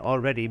damage had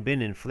already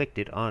been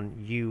inflicted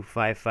on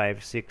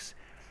U-556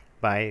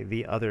 by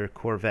the other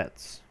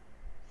corvettes.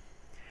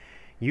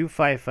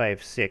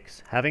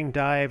 U-556, having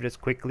dived as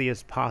quickly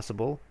as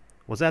possible,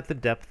 was at the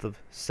depth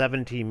of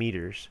 70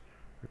 meters,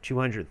 or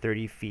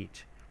 230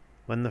 feet,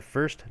 when the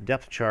first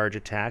depth charge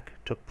attack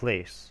took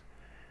place.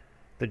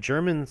 The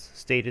Germans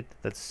stated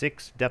that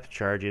 6 depth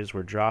charges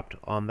were dropped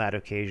on that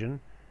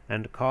occasion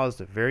and caused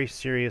very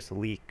serious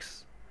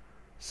leaks.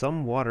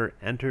 Some water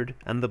entered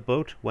and the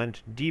boat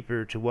went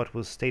deeper to what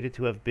was stated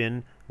to have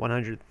been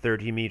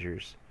 130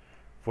 meters,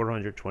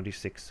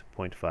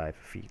 426.5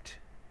 feet.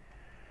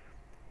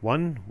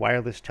 One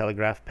wireless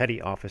telegraph petty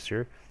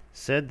officer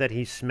said that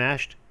he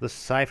smashed the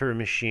cipher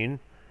machine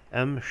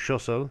M.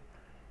 Schussel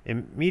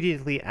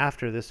immediately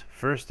after this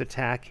first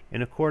attack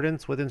in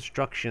accordance with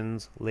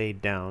instructions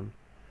laid down.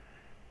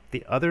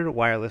 The other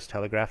wireless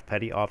telegraph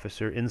petty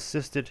officer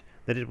insisted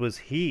that it was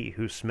he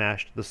who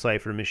smashed the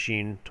cipher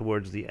machine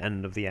towards the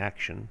end of the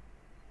action.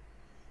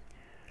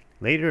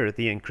 Later,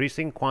 the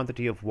increasing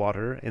quantity of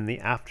water in the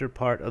after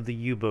part of the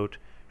U-boat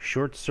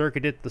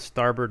short-circuited the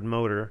starboard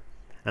motor,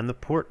 and the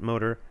port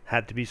motor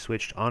had to be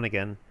switched on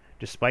again,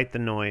 despite the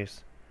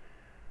noise.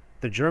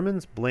 The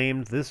Germans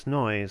blamed this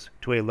noise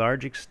to a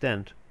large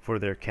extent for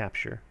their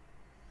capture.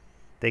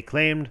 They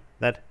claimed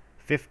that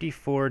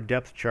 54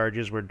 depth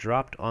charges were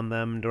dropped on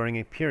them during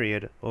a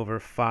period over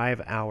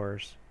 5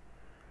 hours.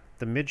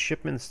 The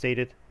midshipman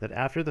stated that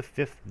after the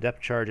 5th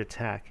depth charge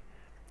attack,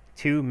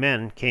 2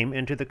 men came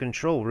into the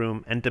control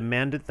room and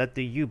demanded that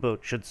the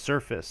U-boat should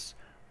surface,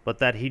 but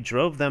that he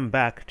drove them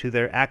back to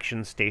their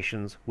action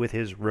stations with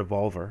his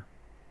revolver.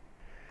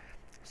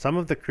 Some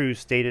of the crew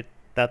stated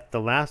that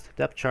the last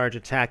depth charge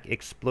attack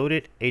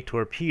exploded a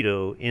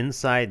torpedo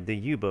inside the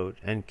U-boat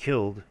and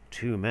killed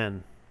 2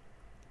 men.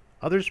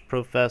 Others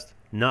professed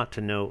not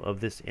to know of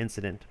this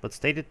incident, but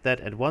stated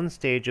that at one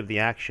stage of the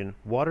action,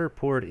 water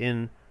poured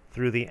in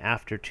through the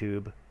after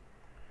tube.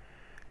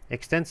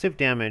 Extensive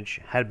damage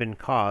had been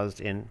caused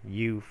in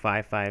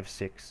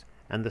U-556,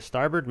 and the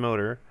starboard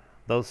motor,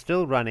 though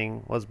still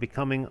running, was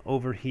becoming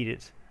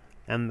overheated,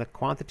 and the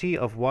quantity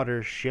of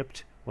water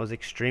shipped was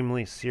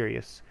extremely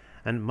serious,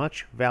 and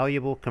much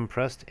valuable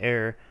compressed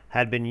air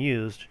had been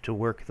used to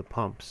work the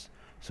pumps,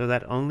 so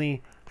that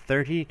only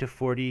 30 to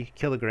 40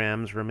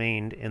 kilograms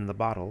remained in the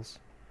bottles.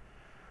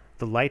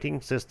 The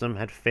lighting system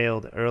had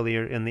failed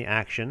earlier in the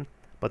action,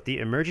 but the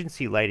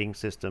emergency lighting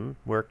system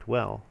worked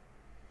well.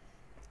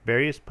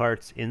 Various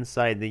parts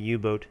inside the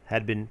U-boat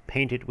had been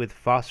painted with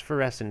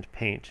phosphorescent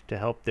paint to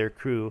help their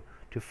crew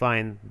to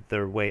find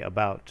their way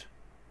about.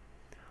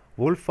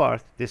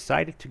 Wolfart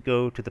decided to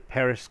go to the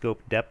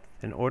periscope depth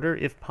in order,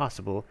 if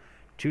possible,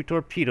 to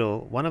torpedo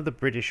one of the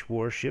British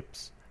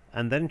warships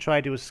and then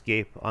try to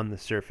escape on the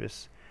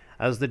surface,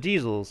 as the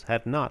diesels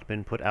had not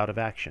been put out of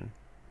action.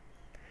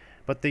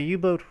 But the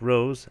U-boat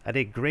rose at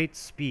a great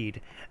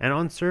speed, and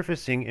on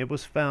surfacing it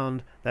was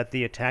found that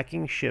the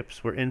attacking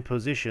ships were in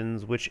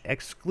positions which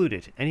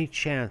excluded any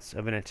chance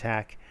of an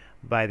attack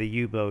by the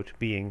U-boat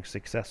being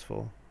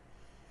successful.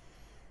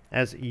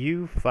 As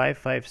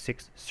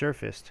U-556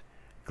 surfaced,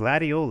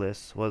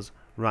 Gladiolus was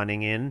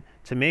running in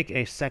to make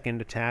a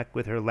second attack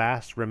with her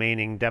last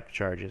remaining depth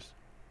charges.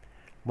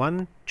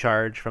 One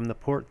charge from the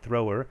port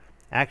thrower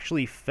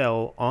actually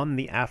fell on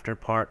the after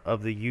part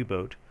of the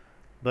U-boat,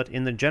 but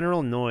in the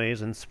general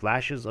noise and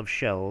splashes of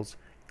shells,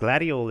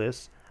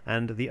 Gladiolus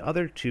and the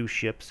other two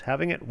ships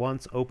having at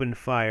once opened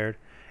fire,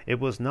 it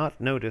was not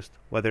noticed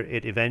whether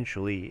it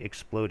eventually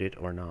exploded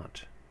or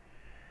not.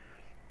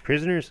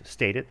 Prisoners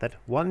stated that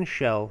one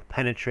shell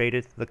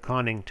penetrated the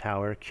conning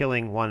tower,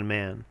 killing one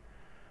man.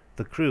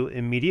 The crew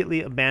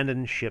immediately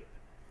abandoned ship,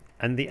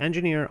 and the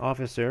engineer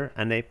officer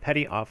and a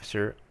petty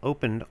officer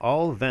opened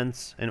all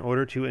vents in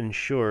order to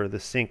ensure the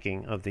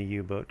sinking of the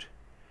U-boat.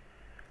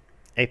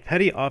 A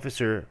petty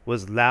officer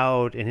was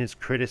loud in his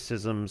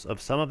criticisms of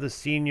some of the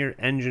senior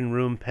engine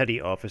room petty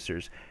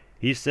officers.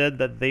 He said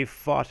that they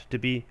fought to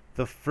be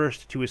the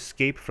first to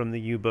escape from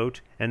the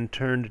U-boat and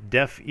turned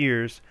deaf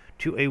ears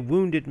to a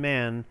wounded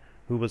man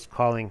who was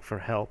calling for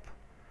help.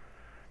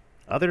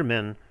 Other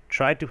men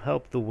tried to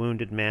help the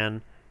wounded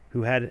man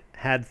who had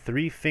had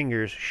 3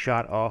 fingers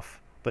shot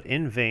off, but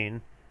in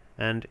vain,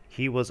 and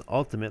he was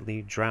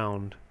ultimately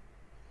drowned.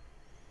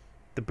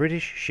 The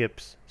British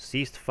ships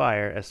ceased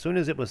fire as soon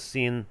as it was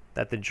seen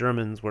that the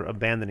Germans were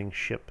abandoning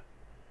ship.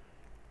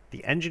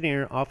 The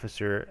engineer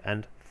officer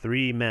and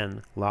 3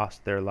 men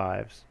lost their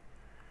lives.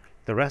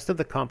 The rest of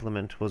the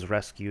complement was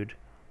rescued,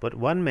 but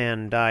one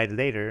man died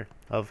later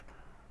of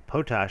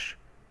potash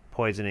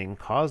poisoning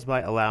caused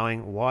by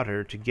allowing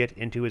water to get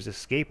into his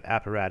escape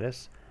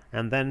apparatus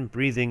and then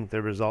breathing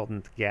the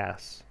resultant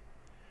gas.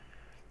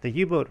 The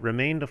U-boat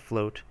remained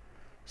afloat,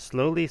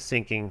 slowly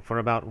sinking for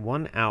about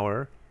 1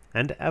 hour,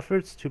 and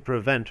efforts to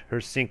prevent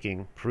her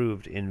sinking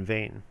proved in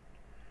vain.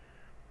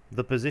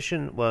 The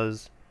position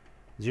was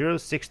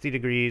 060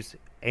 degrees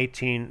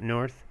 18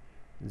 north,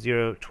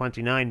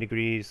 029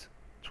 degrees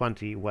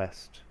 20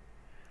 west.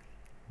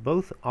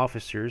 Both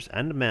officers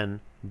and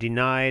men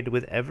denied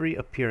with every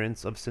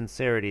appearance of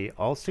sincerity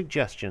all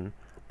suggestion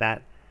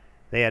that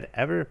they had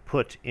ever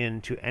put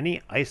into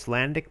any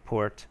Icelandic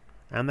port,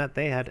 and that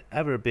they had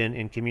ever been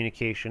in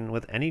communication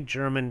with any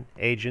German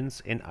agents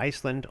in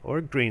Iceland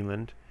or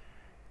Greenland.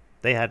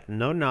 They had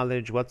no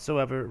knowledge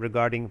whatsoever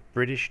regarding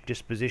British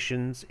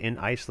dispositions in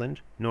Iceland,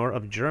 nor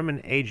of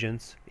German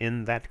agents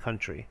in that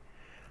country.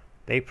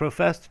 They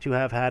professed to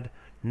have had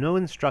no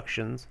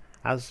instructions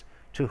as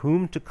to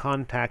whom to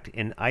contact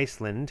in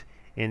Iceland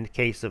in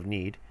case of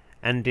need,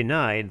 and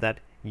denied that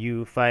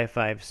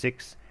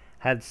U-556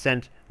 had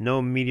sent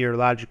no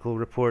meteorological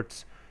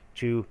reports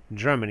to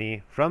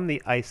Germany from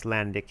the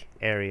Icelandic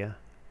area.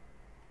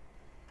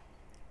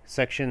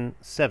 Section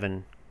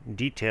 7.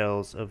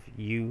 Details of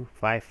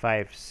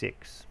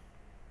U-556.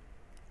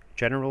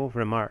 General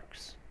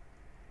remarks.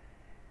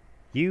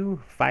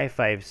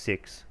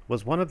 U-556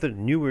 was one of the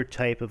newer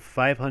type of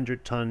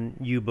 500-ton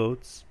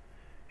U-boats.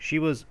 She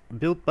was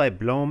built by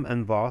Blohm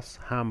 & Voss,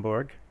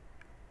 Hamburg.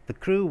 The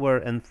crew were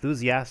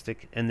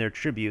enthusiastic in their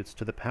tributes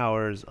to the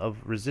powers of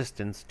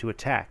resistance to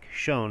attack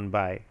shown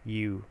by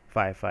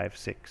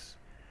U-556.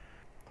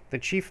 The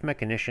chief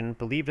mechanician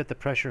believed that the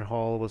pressure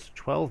hull was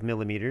 12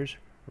 millimeters,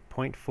 or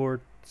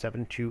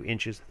 0.472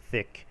 inches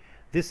thick.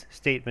 This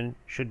statement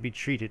should be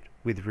treated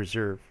with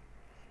reserve.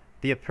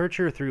 The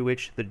aperture through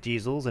which the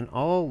diesels and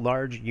all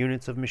large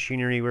units of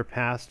machinery were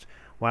passed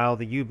while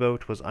the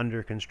U-boat was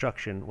under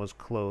construction was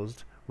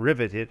closed,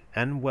 riveted,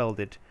 and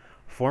welded.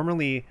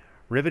 Formerly,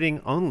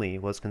 riveting only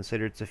was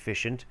considered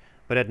sufficient,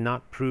 but had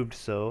not proved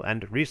so,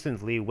 and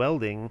recently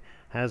welding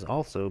has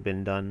also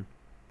been done.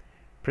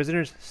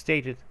 Prisoners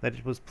stated that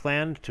it was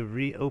planned to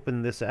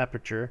reopen this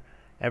aperture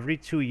every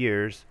 2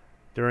 years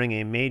during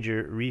a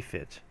major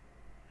refit.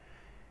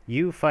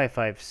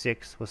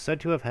 U-556 was said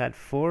to have had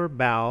 4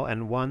 bow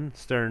and 1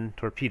 stern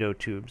torpedo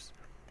tubes,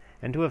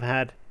 and to have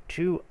had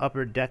 2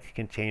 upper deck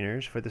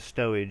containers for the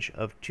stowage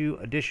of 2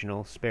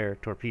 additional spare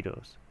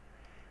torpedoes.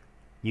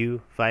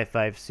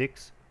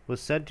 U-556 was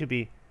said to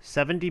be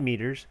 70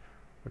 meters,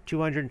 or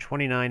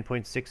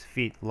 229.6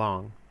 feet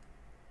long.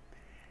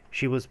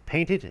 She was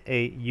painted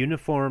a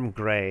uniform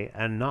gray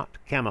and not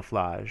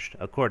camouflaged,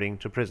 according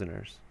to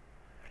prisoners.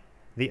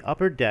 The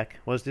upper deck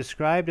was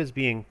described as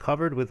being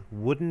covered with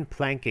wooden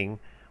planking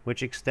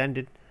which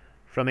extended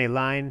from a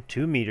line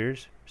 2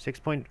 meters,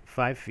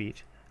 6.5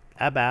 feet,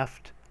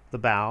 abaft the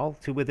bow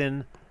to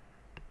within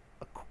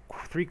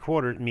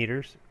 3/4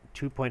 meters,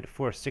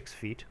 2.46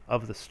 feet,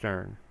 of the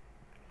stern.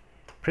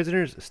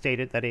 Prisoners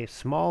stated that a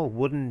small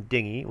wooden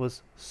dinghy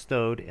was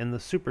stowed in the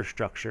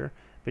superstructure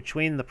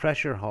between the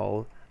pressure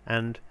hull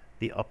and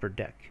the upper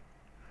deck.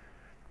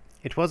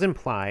 It was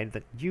implied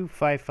that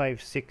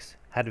U-556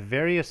 had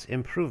various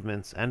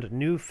improvements and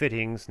new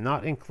fittings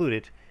not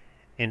included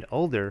in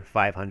older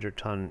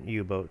 500-ton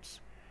U-boats.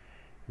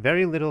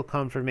 Very little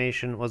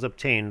confirmation was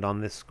obtained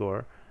on this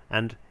score,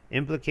 and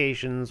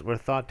implications were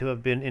thought to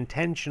have been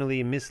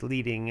intentionally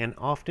misleading and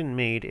often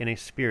made in a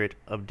spirit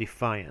of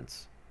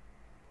defiance.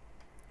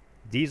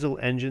 Diesel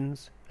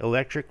engines,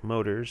 electric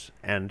motors,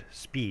 and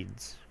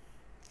speeds.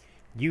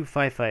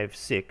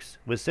 U-556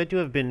 was said to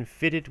have been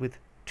fitted with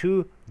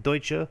 2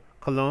 Deutsche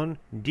Cologne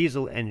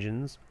diesel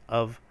engines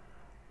of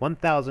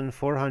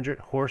 1,400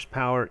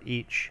 horsepower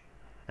each,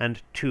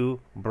 and 2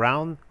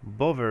 Brown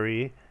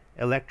Boveri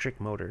electric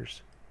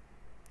motors.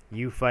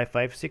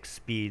 U-556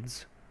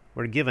 speeds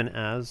were given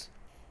as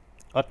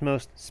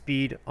utmost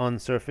speed on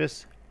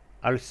surface,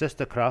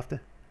 Alcesta Kraft,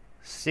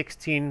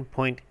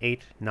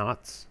 16.8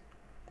 knots,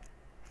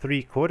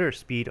 3/4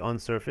 speed on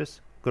surface,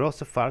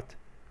 Grosse Fahrt,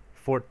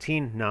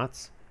 14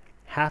 knots,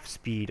 half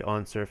speed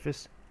on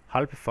surface,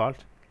 Halbe Fahrt,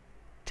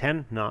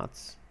 10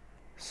 knots,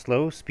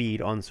 slow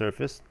speed on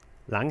surface,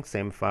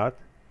 Langsame Fahrt,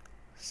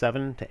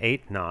 7 to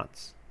 8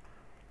 knots,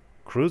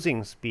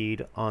 cruising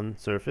speed on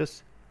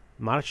surface,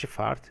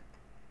 Marschfahrt,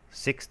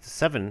 6 to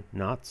 7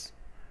 knots,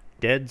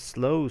 dead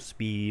slow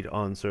speed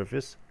on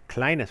surface,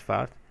 Kleine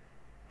Fahrt,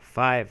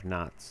 5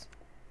 knots,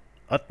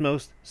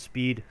 utmost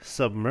speed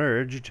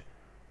submerged,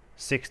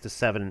 6 to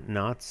 7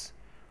 knots,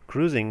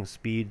 cruising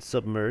speed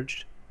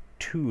submerged,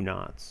 2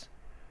 knots,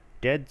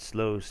 dead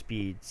slow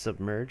speed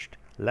submerged,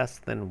 less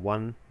than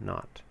 1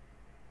 knot.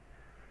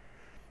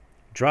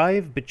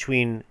 Drive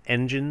between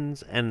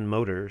engines and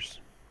motors.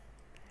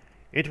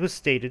 It was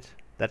stated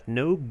that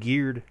no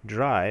geared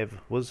drive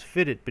was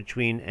fitted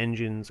between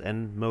engines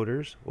and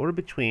motors or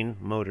between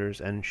motors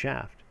and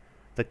shaft.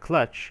 The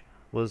clutch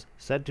was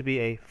said to be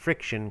a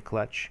friction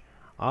clutch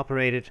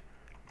operated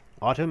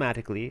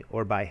automatically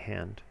or by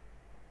hand.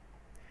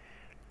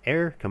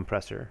 Air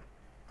compressor.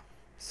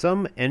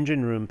 Some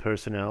engine room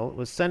personnel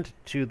was sent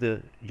to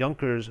the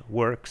Junkers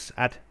works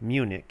at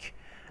Munich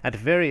at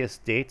various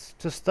dates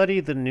to study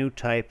the new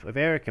type of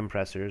air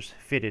compressors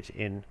fitted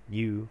in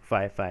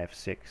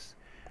U-556.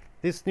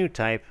 This new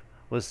type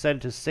was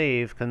said to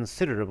save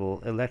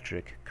considerable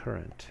electric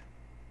current.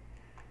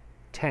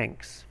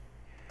 Tanks.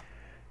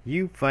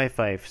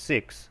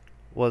 U-556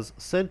 was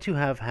said to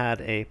have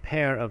had a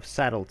pair of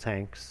saddle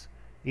tanks.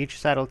 Each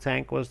saddle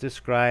tank was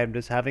described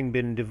as having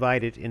been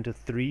divided into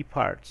 3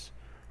 parts,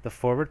 the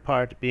forward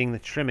part being the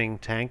trimming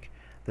tank,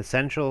 the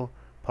central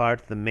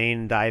part the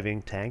main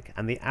diving tank,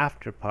 and the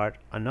after part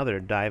another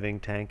diving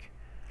tank.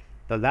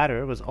 The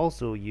latter was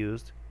also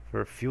used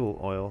for fuel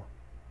oil.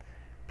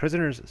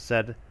 Prisoners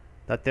said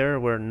that there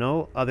were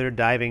no other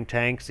diving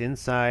tanks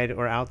inside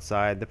or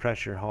outside the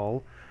pressure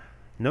hull.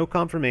 No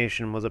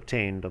confirmation was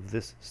obtained of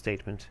this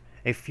statement.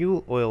 A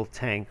fuel oil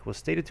tank was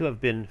stated to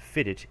have been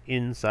fitted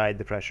inside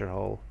the pressure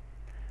hull.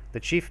 The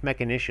chief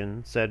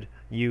mechanician said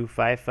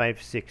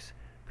U-556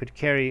 could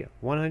carry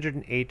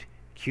 108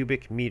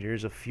 cubic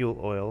meters of fuel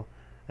oil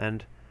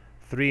and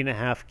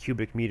 3.5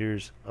 cubic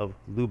meters of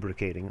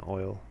lubricating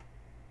oil.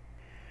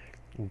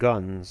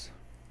 Guns.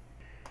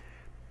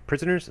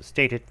 Prisoners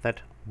stated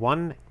that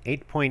one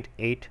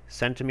 8.8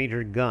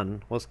 centimeter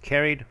gun was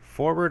carried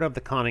forward of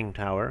the conning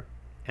tower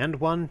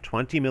and one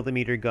 20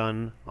 millimeter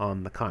gun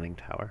on the conning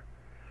tower,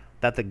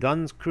 that the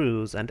gun's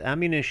crews and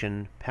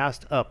ammunition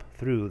passed up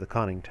through the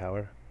conning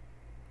tower.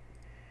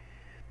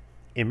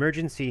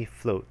 Emergency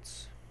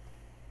floats.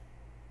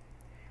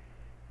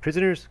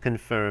 Prisoners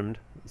confirmed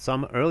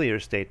some earlier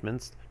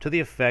statements to the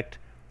effect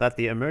that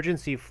the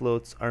emergency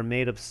floats are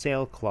made of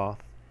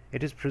sailcloth.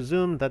 It is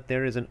presumed that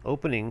there is an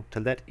opening to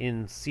let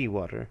in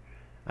seawater,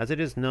 as it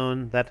is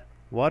known that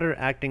water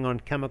acting on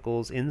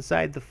chemicals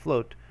inside the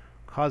float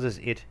causes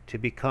it to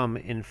become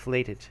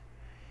inflated.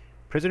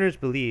 Prisoners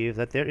believe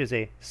that there is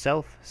a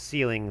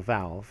self-sealing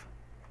valve.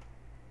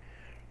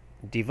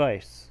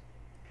 Device.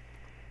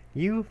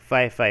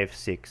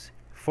 U-556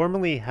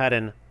 formerly had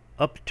an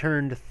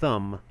upturned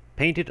thumb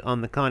painted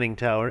on the conning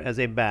tower as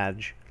a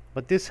badge,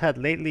 but this had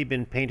lately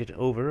been painted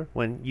over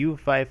when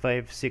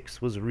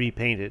U-556 was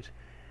repainted,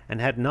 and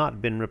had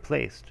not been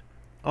replaced.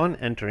 On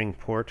entering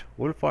port,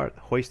 Wolfart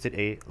hoisted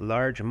a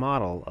large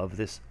model of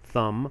this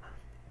thumb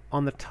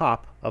on the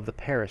top of the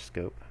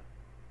periscope.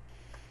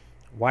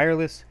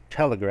 Wireless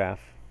telegraph.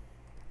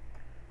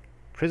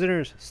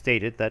 Prisoners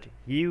stated that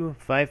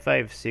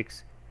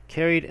U-556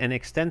 carried an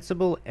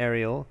extensible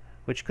aerial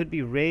which could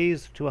be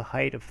raised to a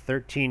height of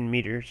 13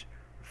 meters,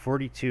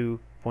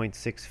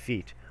 42.6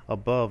 feet,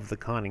 above the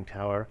conning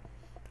tower,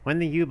 when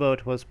the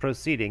U-boat was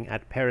proceeding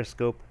at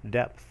periscope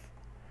depth.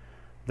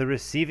 The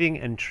receiving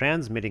and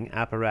transmitting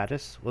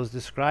apparatus was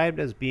described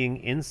as being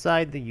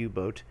inside the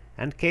U-boat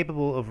and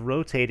capable of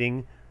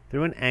rotating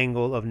through an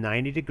angle of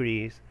 90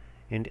 degrees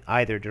in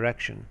either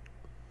direction.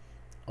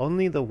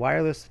 Only the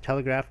wireless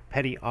telegraph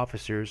petty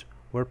officers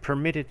were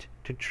permitted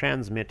to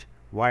transmit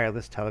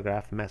wireless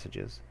telegraph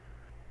messages.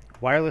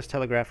 Wireless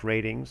telegraph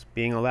ratings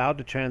being allowed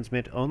to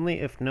transmit only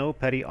if no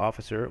petty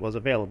officer was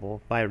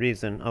available by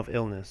reason of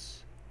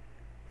illness.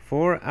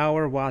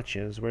 4-hour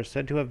watches were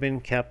said to have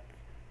been kept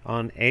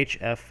on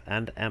HF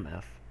and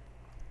MF,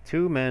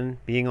 2 men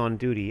being on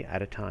duty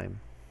at a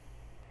time.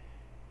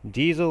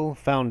 Diesel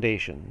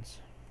foundations.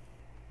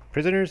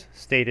 Prisoners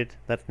stated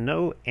that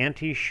no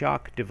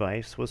anti-shock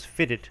device was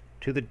fitted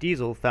to the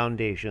diesel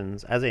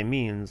foundations as a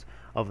means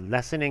of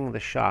lessening the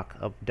shock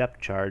of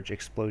depth charge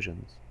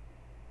explosions.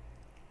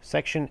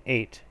 Section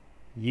 8.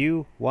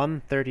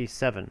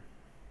 U-137.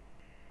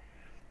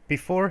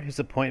 Before his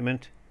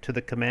appointment to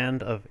the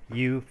command of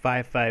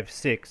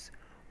U-556,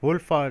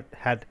 Wolfart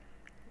had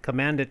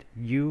commanded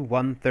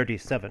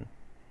U-137.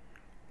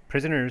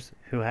 Prisoners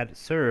who had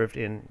served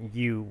in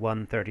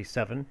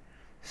U-137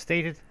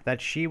 stated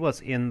that she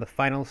was in the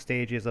final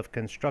stages of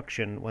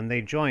construction when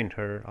they joined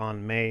her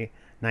on May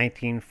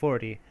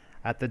 1940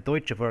 at the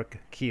Deutsche Werk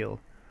Kiel.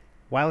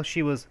 While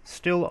she was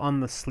still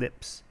on the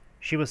slips,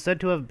 she was said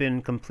to have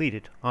been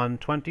completed on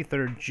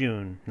 23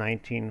 June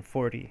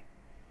 1940.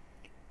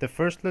 The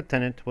first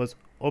lieutenant was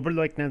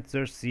Oberleutnant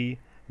zur See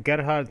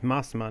Gerhard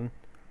Maßmann,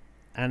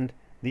 and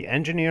the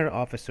engineer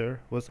officer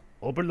was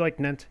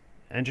Oberleutnant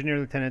Engineer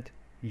Lieutenant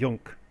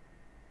Junk.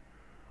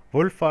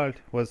 Wohlfahrt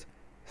was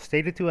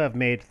stated to have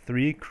made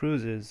 3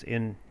 cruises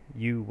in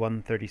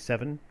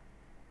U-137,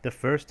 the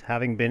first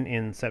having been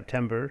in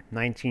September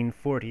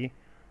 1940,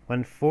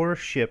 when 4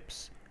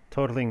 ships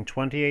totaling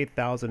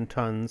 28,000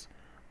 tons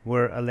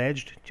were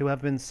alleged to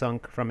have been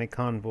sunk from a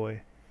convoy.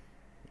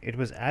 It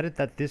was added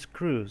that this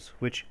cruise,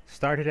 which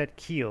started at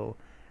Kiel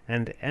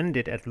and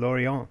ended at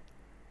Lorient,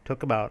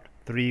 took about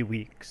 3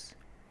 weeks.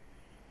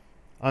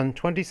 On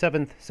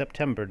 27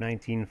 September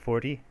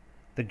 1940,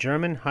 the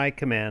German High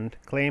Command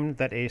claimed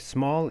that a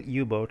small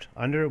U-boat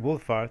under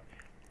Wohlfahrt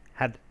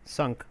had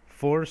sunk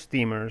 4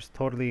 steamers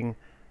totaling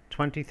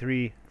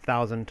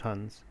 23,000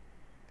 tons,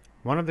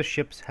 one of the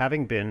ships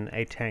having been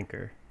a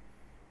tanker.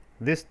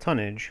 This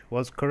tonnage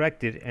was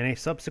corrected in a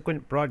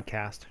subsequent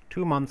broadcast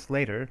 2 months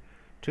later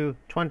to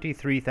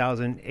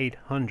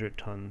 23,800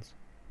 tons.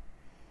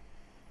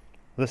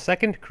 The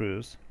second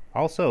cruise,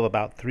 also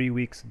about 3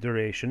 weeks'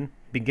 duration,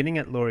 beginning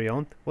at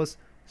Lorient, was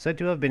said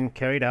to have been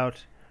carried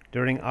out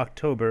during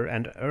October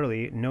and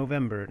early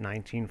November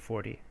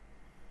 1940.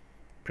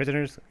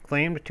 Prisoners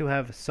claimed to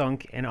have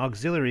sunk an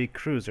auxiliary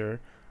cruiser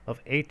of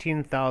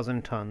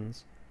 18,000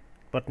 tons,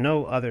 but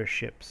no other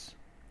ships.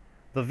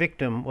 The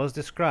victim was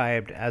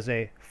described as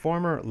a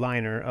former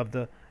liner of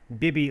the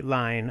Bibby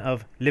Line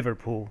of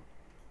Liverpool.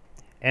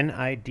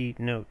 NID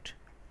note: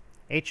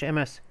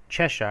 HMS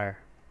Cheshire,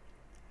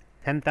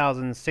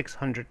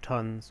 10,600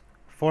 tons,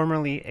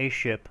 formerly a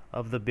ship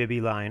of the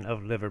Bibby Line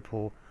of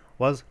Liverpool,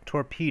 was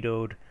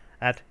torpedoed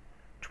at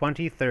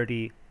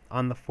 20:30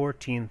 on the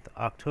 14th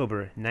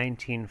October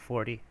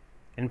 1940,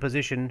 in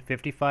position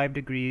 55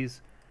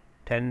 degrees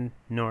 10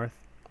 north,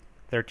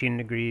 13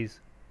 degrees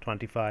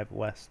 25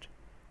 west.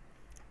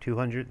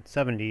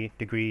 270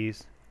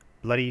 degrees,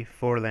 bloody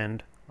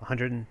foreland,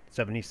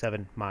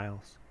 177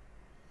 miles.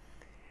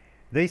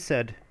 They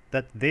said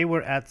that they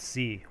were at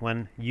sea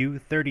when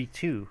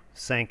U-32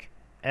 sank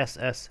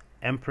SS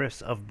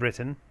Empress of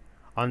Britain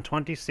on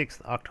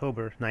 26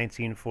 October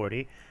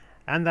 1940,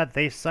 and that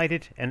they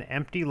sighted an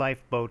empty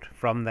lifeboat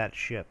from that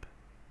ship.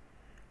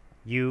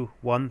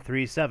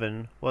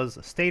 U-137 was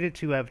stated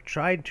to have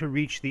tried to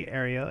reach the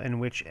area in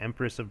which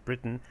Empress of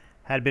Britain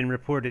had been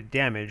reported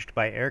damaged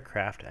by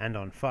aircraft and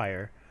on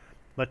fire,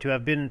 but to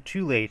have been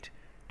too late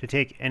to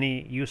take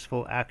any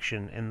useful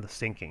action in the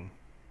sinking.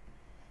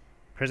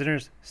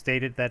 Prisoners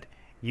stated that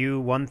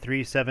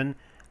U-137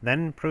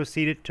 then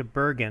proceeded to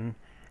Bergen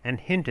and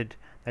hinted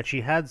that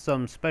she had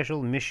some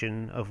special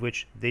mission of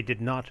which they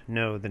did not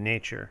know the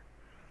nature.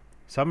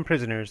 Some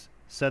prisoners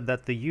said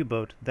that the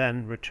U-boat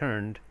then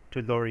returned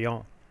to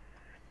Lorient.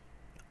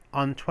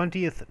 On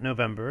 20th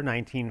November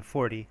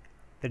 1940,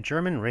 the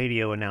German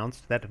radio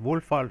announced that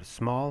Wohlfahrt's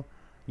small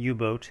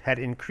U-boat had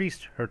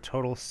increased her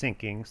total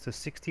sinkings to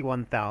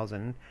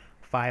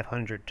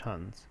 61,500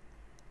 tons.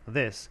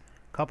 This,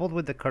 coupled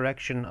with the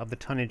correction of the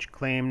tonnage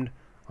claimed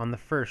on the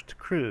first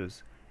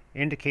cruise,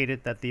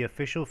 indicated that the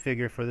official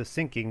figure for the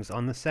sinkings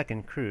on the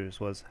second cruise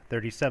was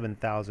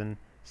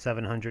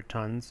 37,700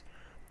 tons,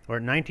 or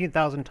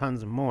 19,000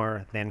 tons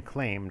more than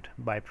claimed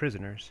by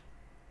prisoners.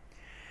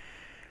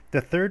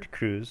 The third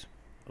cruise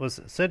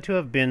was said to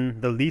have been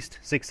the least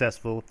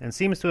successful and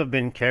seems to have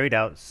been carried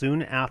out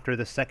soon after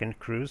the second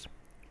cruise,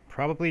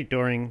 probably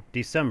during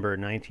December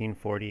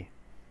 1940.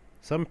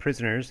 Some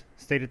prisoners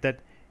stated that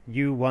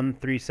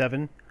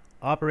U-137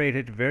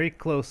 operated very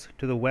close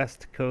to the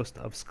west coast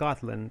of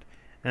Scotland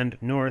and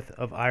north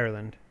of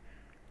Ireland.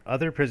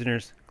 Other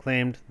prisoners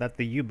claimed that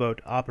the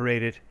U-boat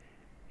operated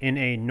in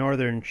a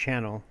northern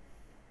channel.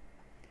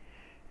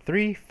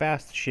 3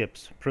 fast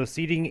ships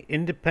proceeding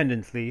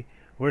independently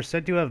were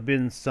said to have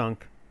been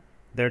sunk,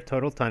 their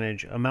total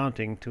tonnage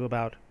amounting to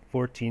about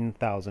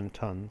 14,000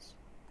 tons.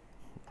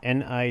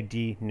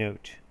 NID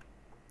note: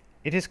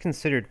 it is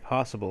considered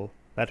possible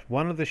that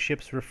one of the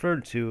ships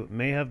referred to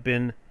may have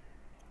been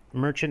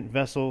merchant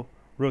vessel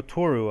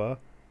Rotorua,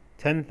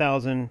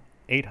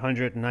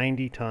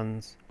 10,890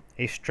 tons,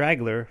 a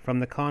straggler from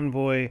the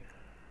convoy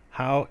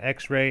Howe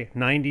X-ray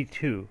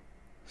 92,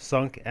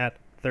 sunk at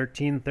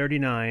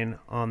 1339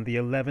 on the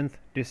 11th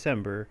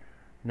December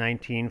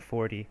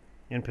 1940,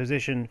 in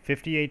position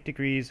 58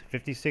 degrees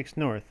 56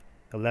 north,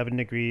 11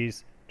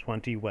 degrees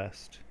 20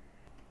 west.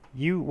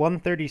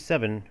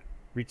 U-137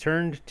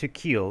 returned to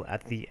Kiel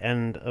at the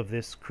end of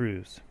this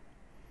cruise.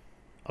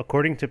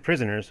 According to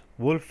prisoners,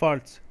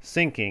 Wohlfahrt's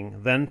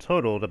sinking then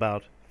totaled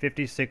about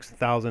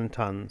 56,000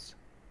 tons.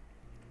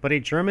 But a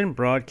German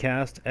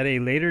broadcast at a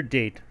later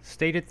date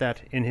stated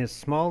that in his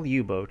small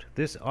U-boat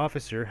this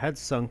officer had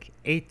sunk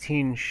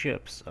 18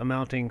 ships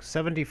amounting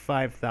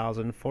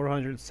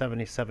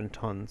 75,477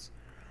 tons,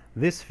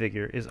 This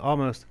figure is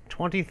almost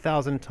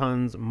 20,000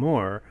 tons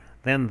more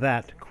than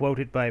that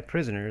quoted by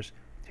prisoners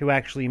who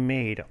actually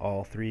made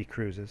all 3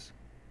 cruises.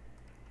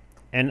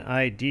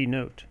 NID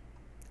note: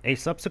 a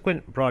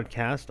subsequent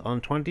broadcast on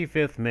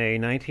 25th May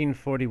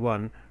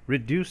 1941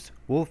 reduced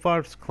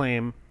Wolfarth's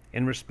claim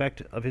in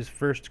respect of his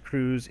first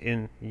cruise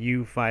in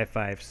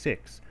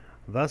U-556,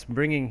 thus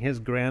bringing his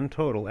grand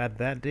total at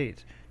that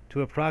date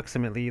to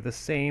approximately the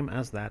same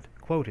as that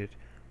quoted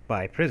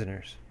by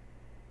prisoners.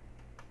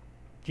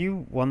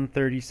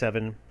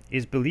 U-137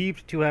 is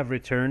believed to have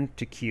returned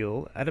to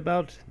Kiel at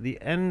about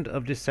the end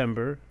of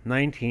December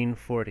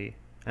 1940,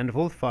 and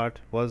Wolfart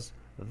was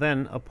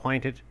then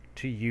appointed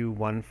to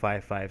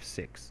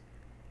U-1556.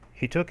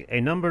 He took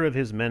a number of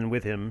his men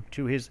with him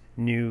to his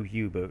new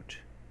U-boat.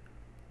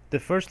 The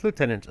first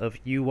lieutenant of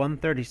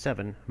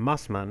U-137,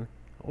 Massmann,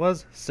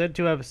 was said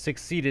to have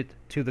succeeded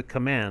to the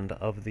command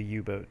of the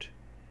U-boat.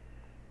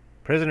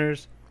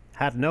 Prisoners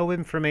had no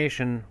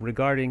information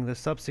regarding the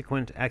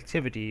subsequent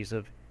activities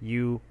of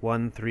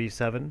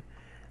U-137,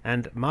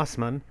 and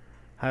Massmann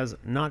has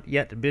not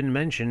yet been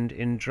mentioned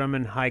in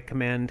German High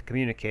Command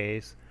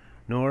communiques,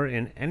 nor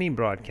in any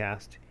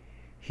broadcast.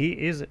 He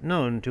is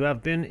known to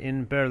have been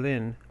in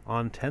Berlin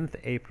on 10th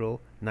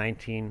April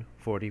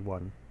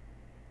 1941.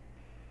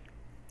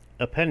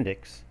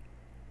 Appendix: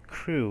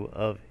 Crew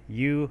of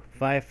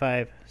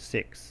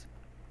U-556,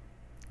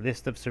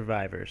 List of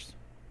survivors,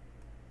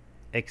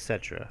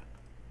 etc.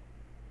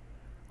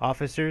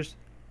 Officers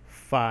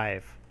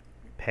 5,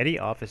 petty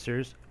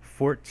officers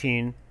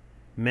 14,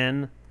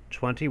 men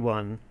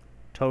 21,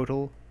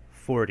 total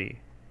 40.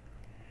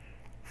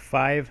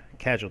 5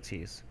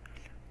 casualties.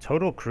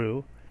 Total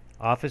crew: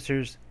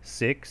 officers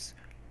 6,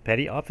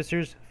 petty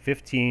officers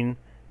 15,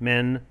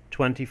 men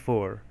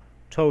 24,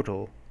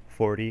 total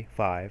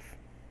 45.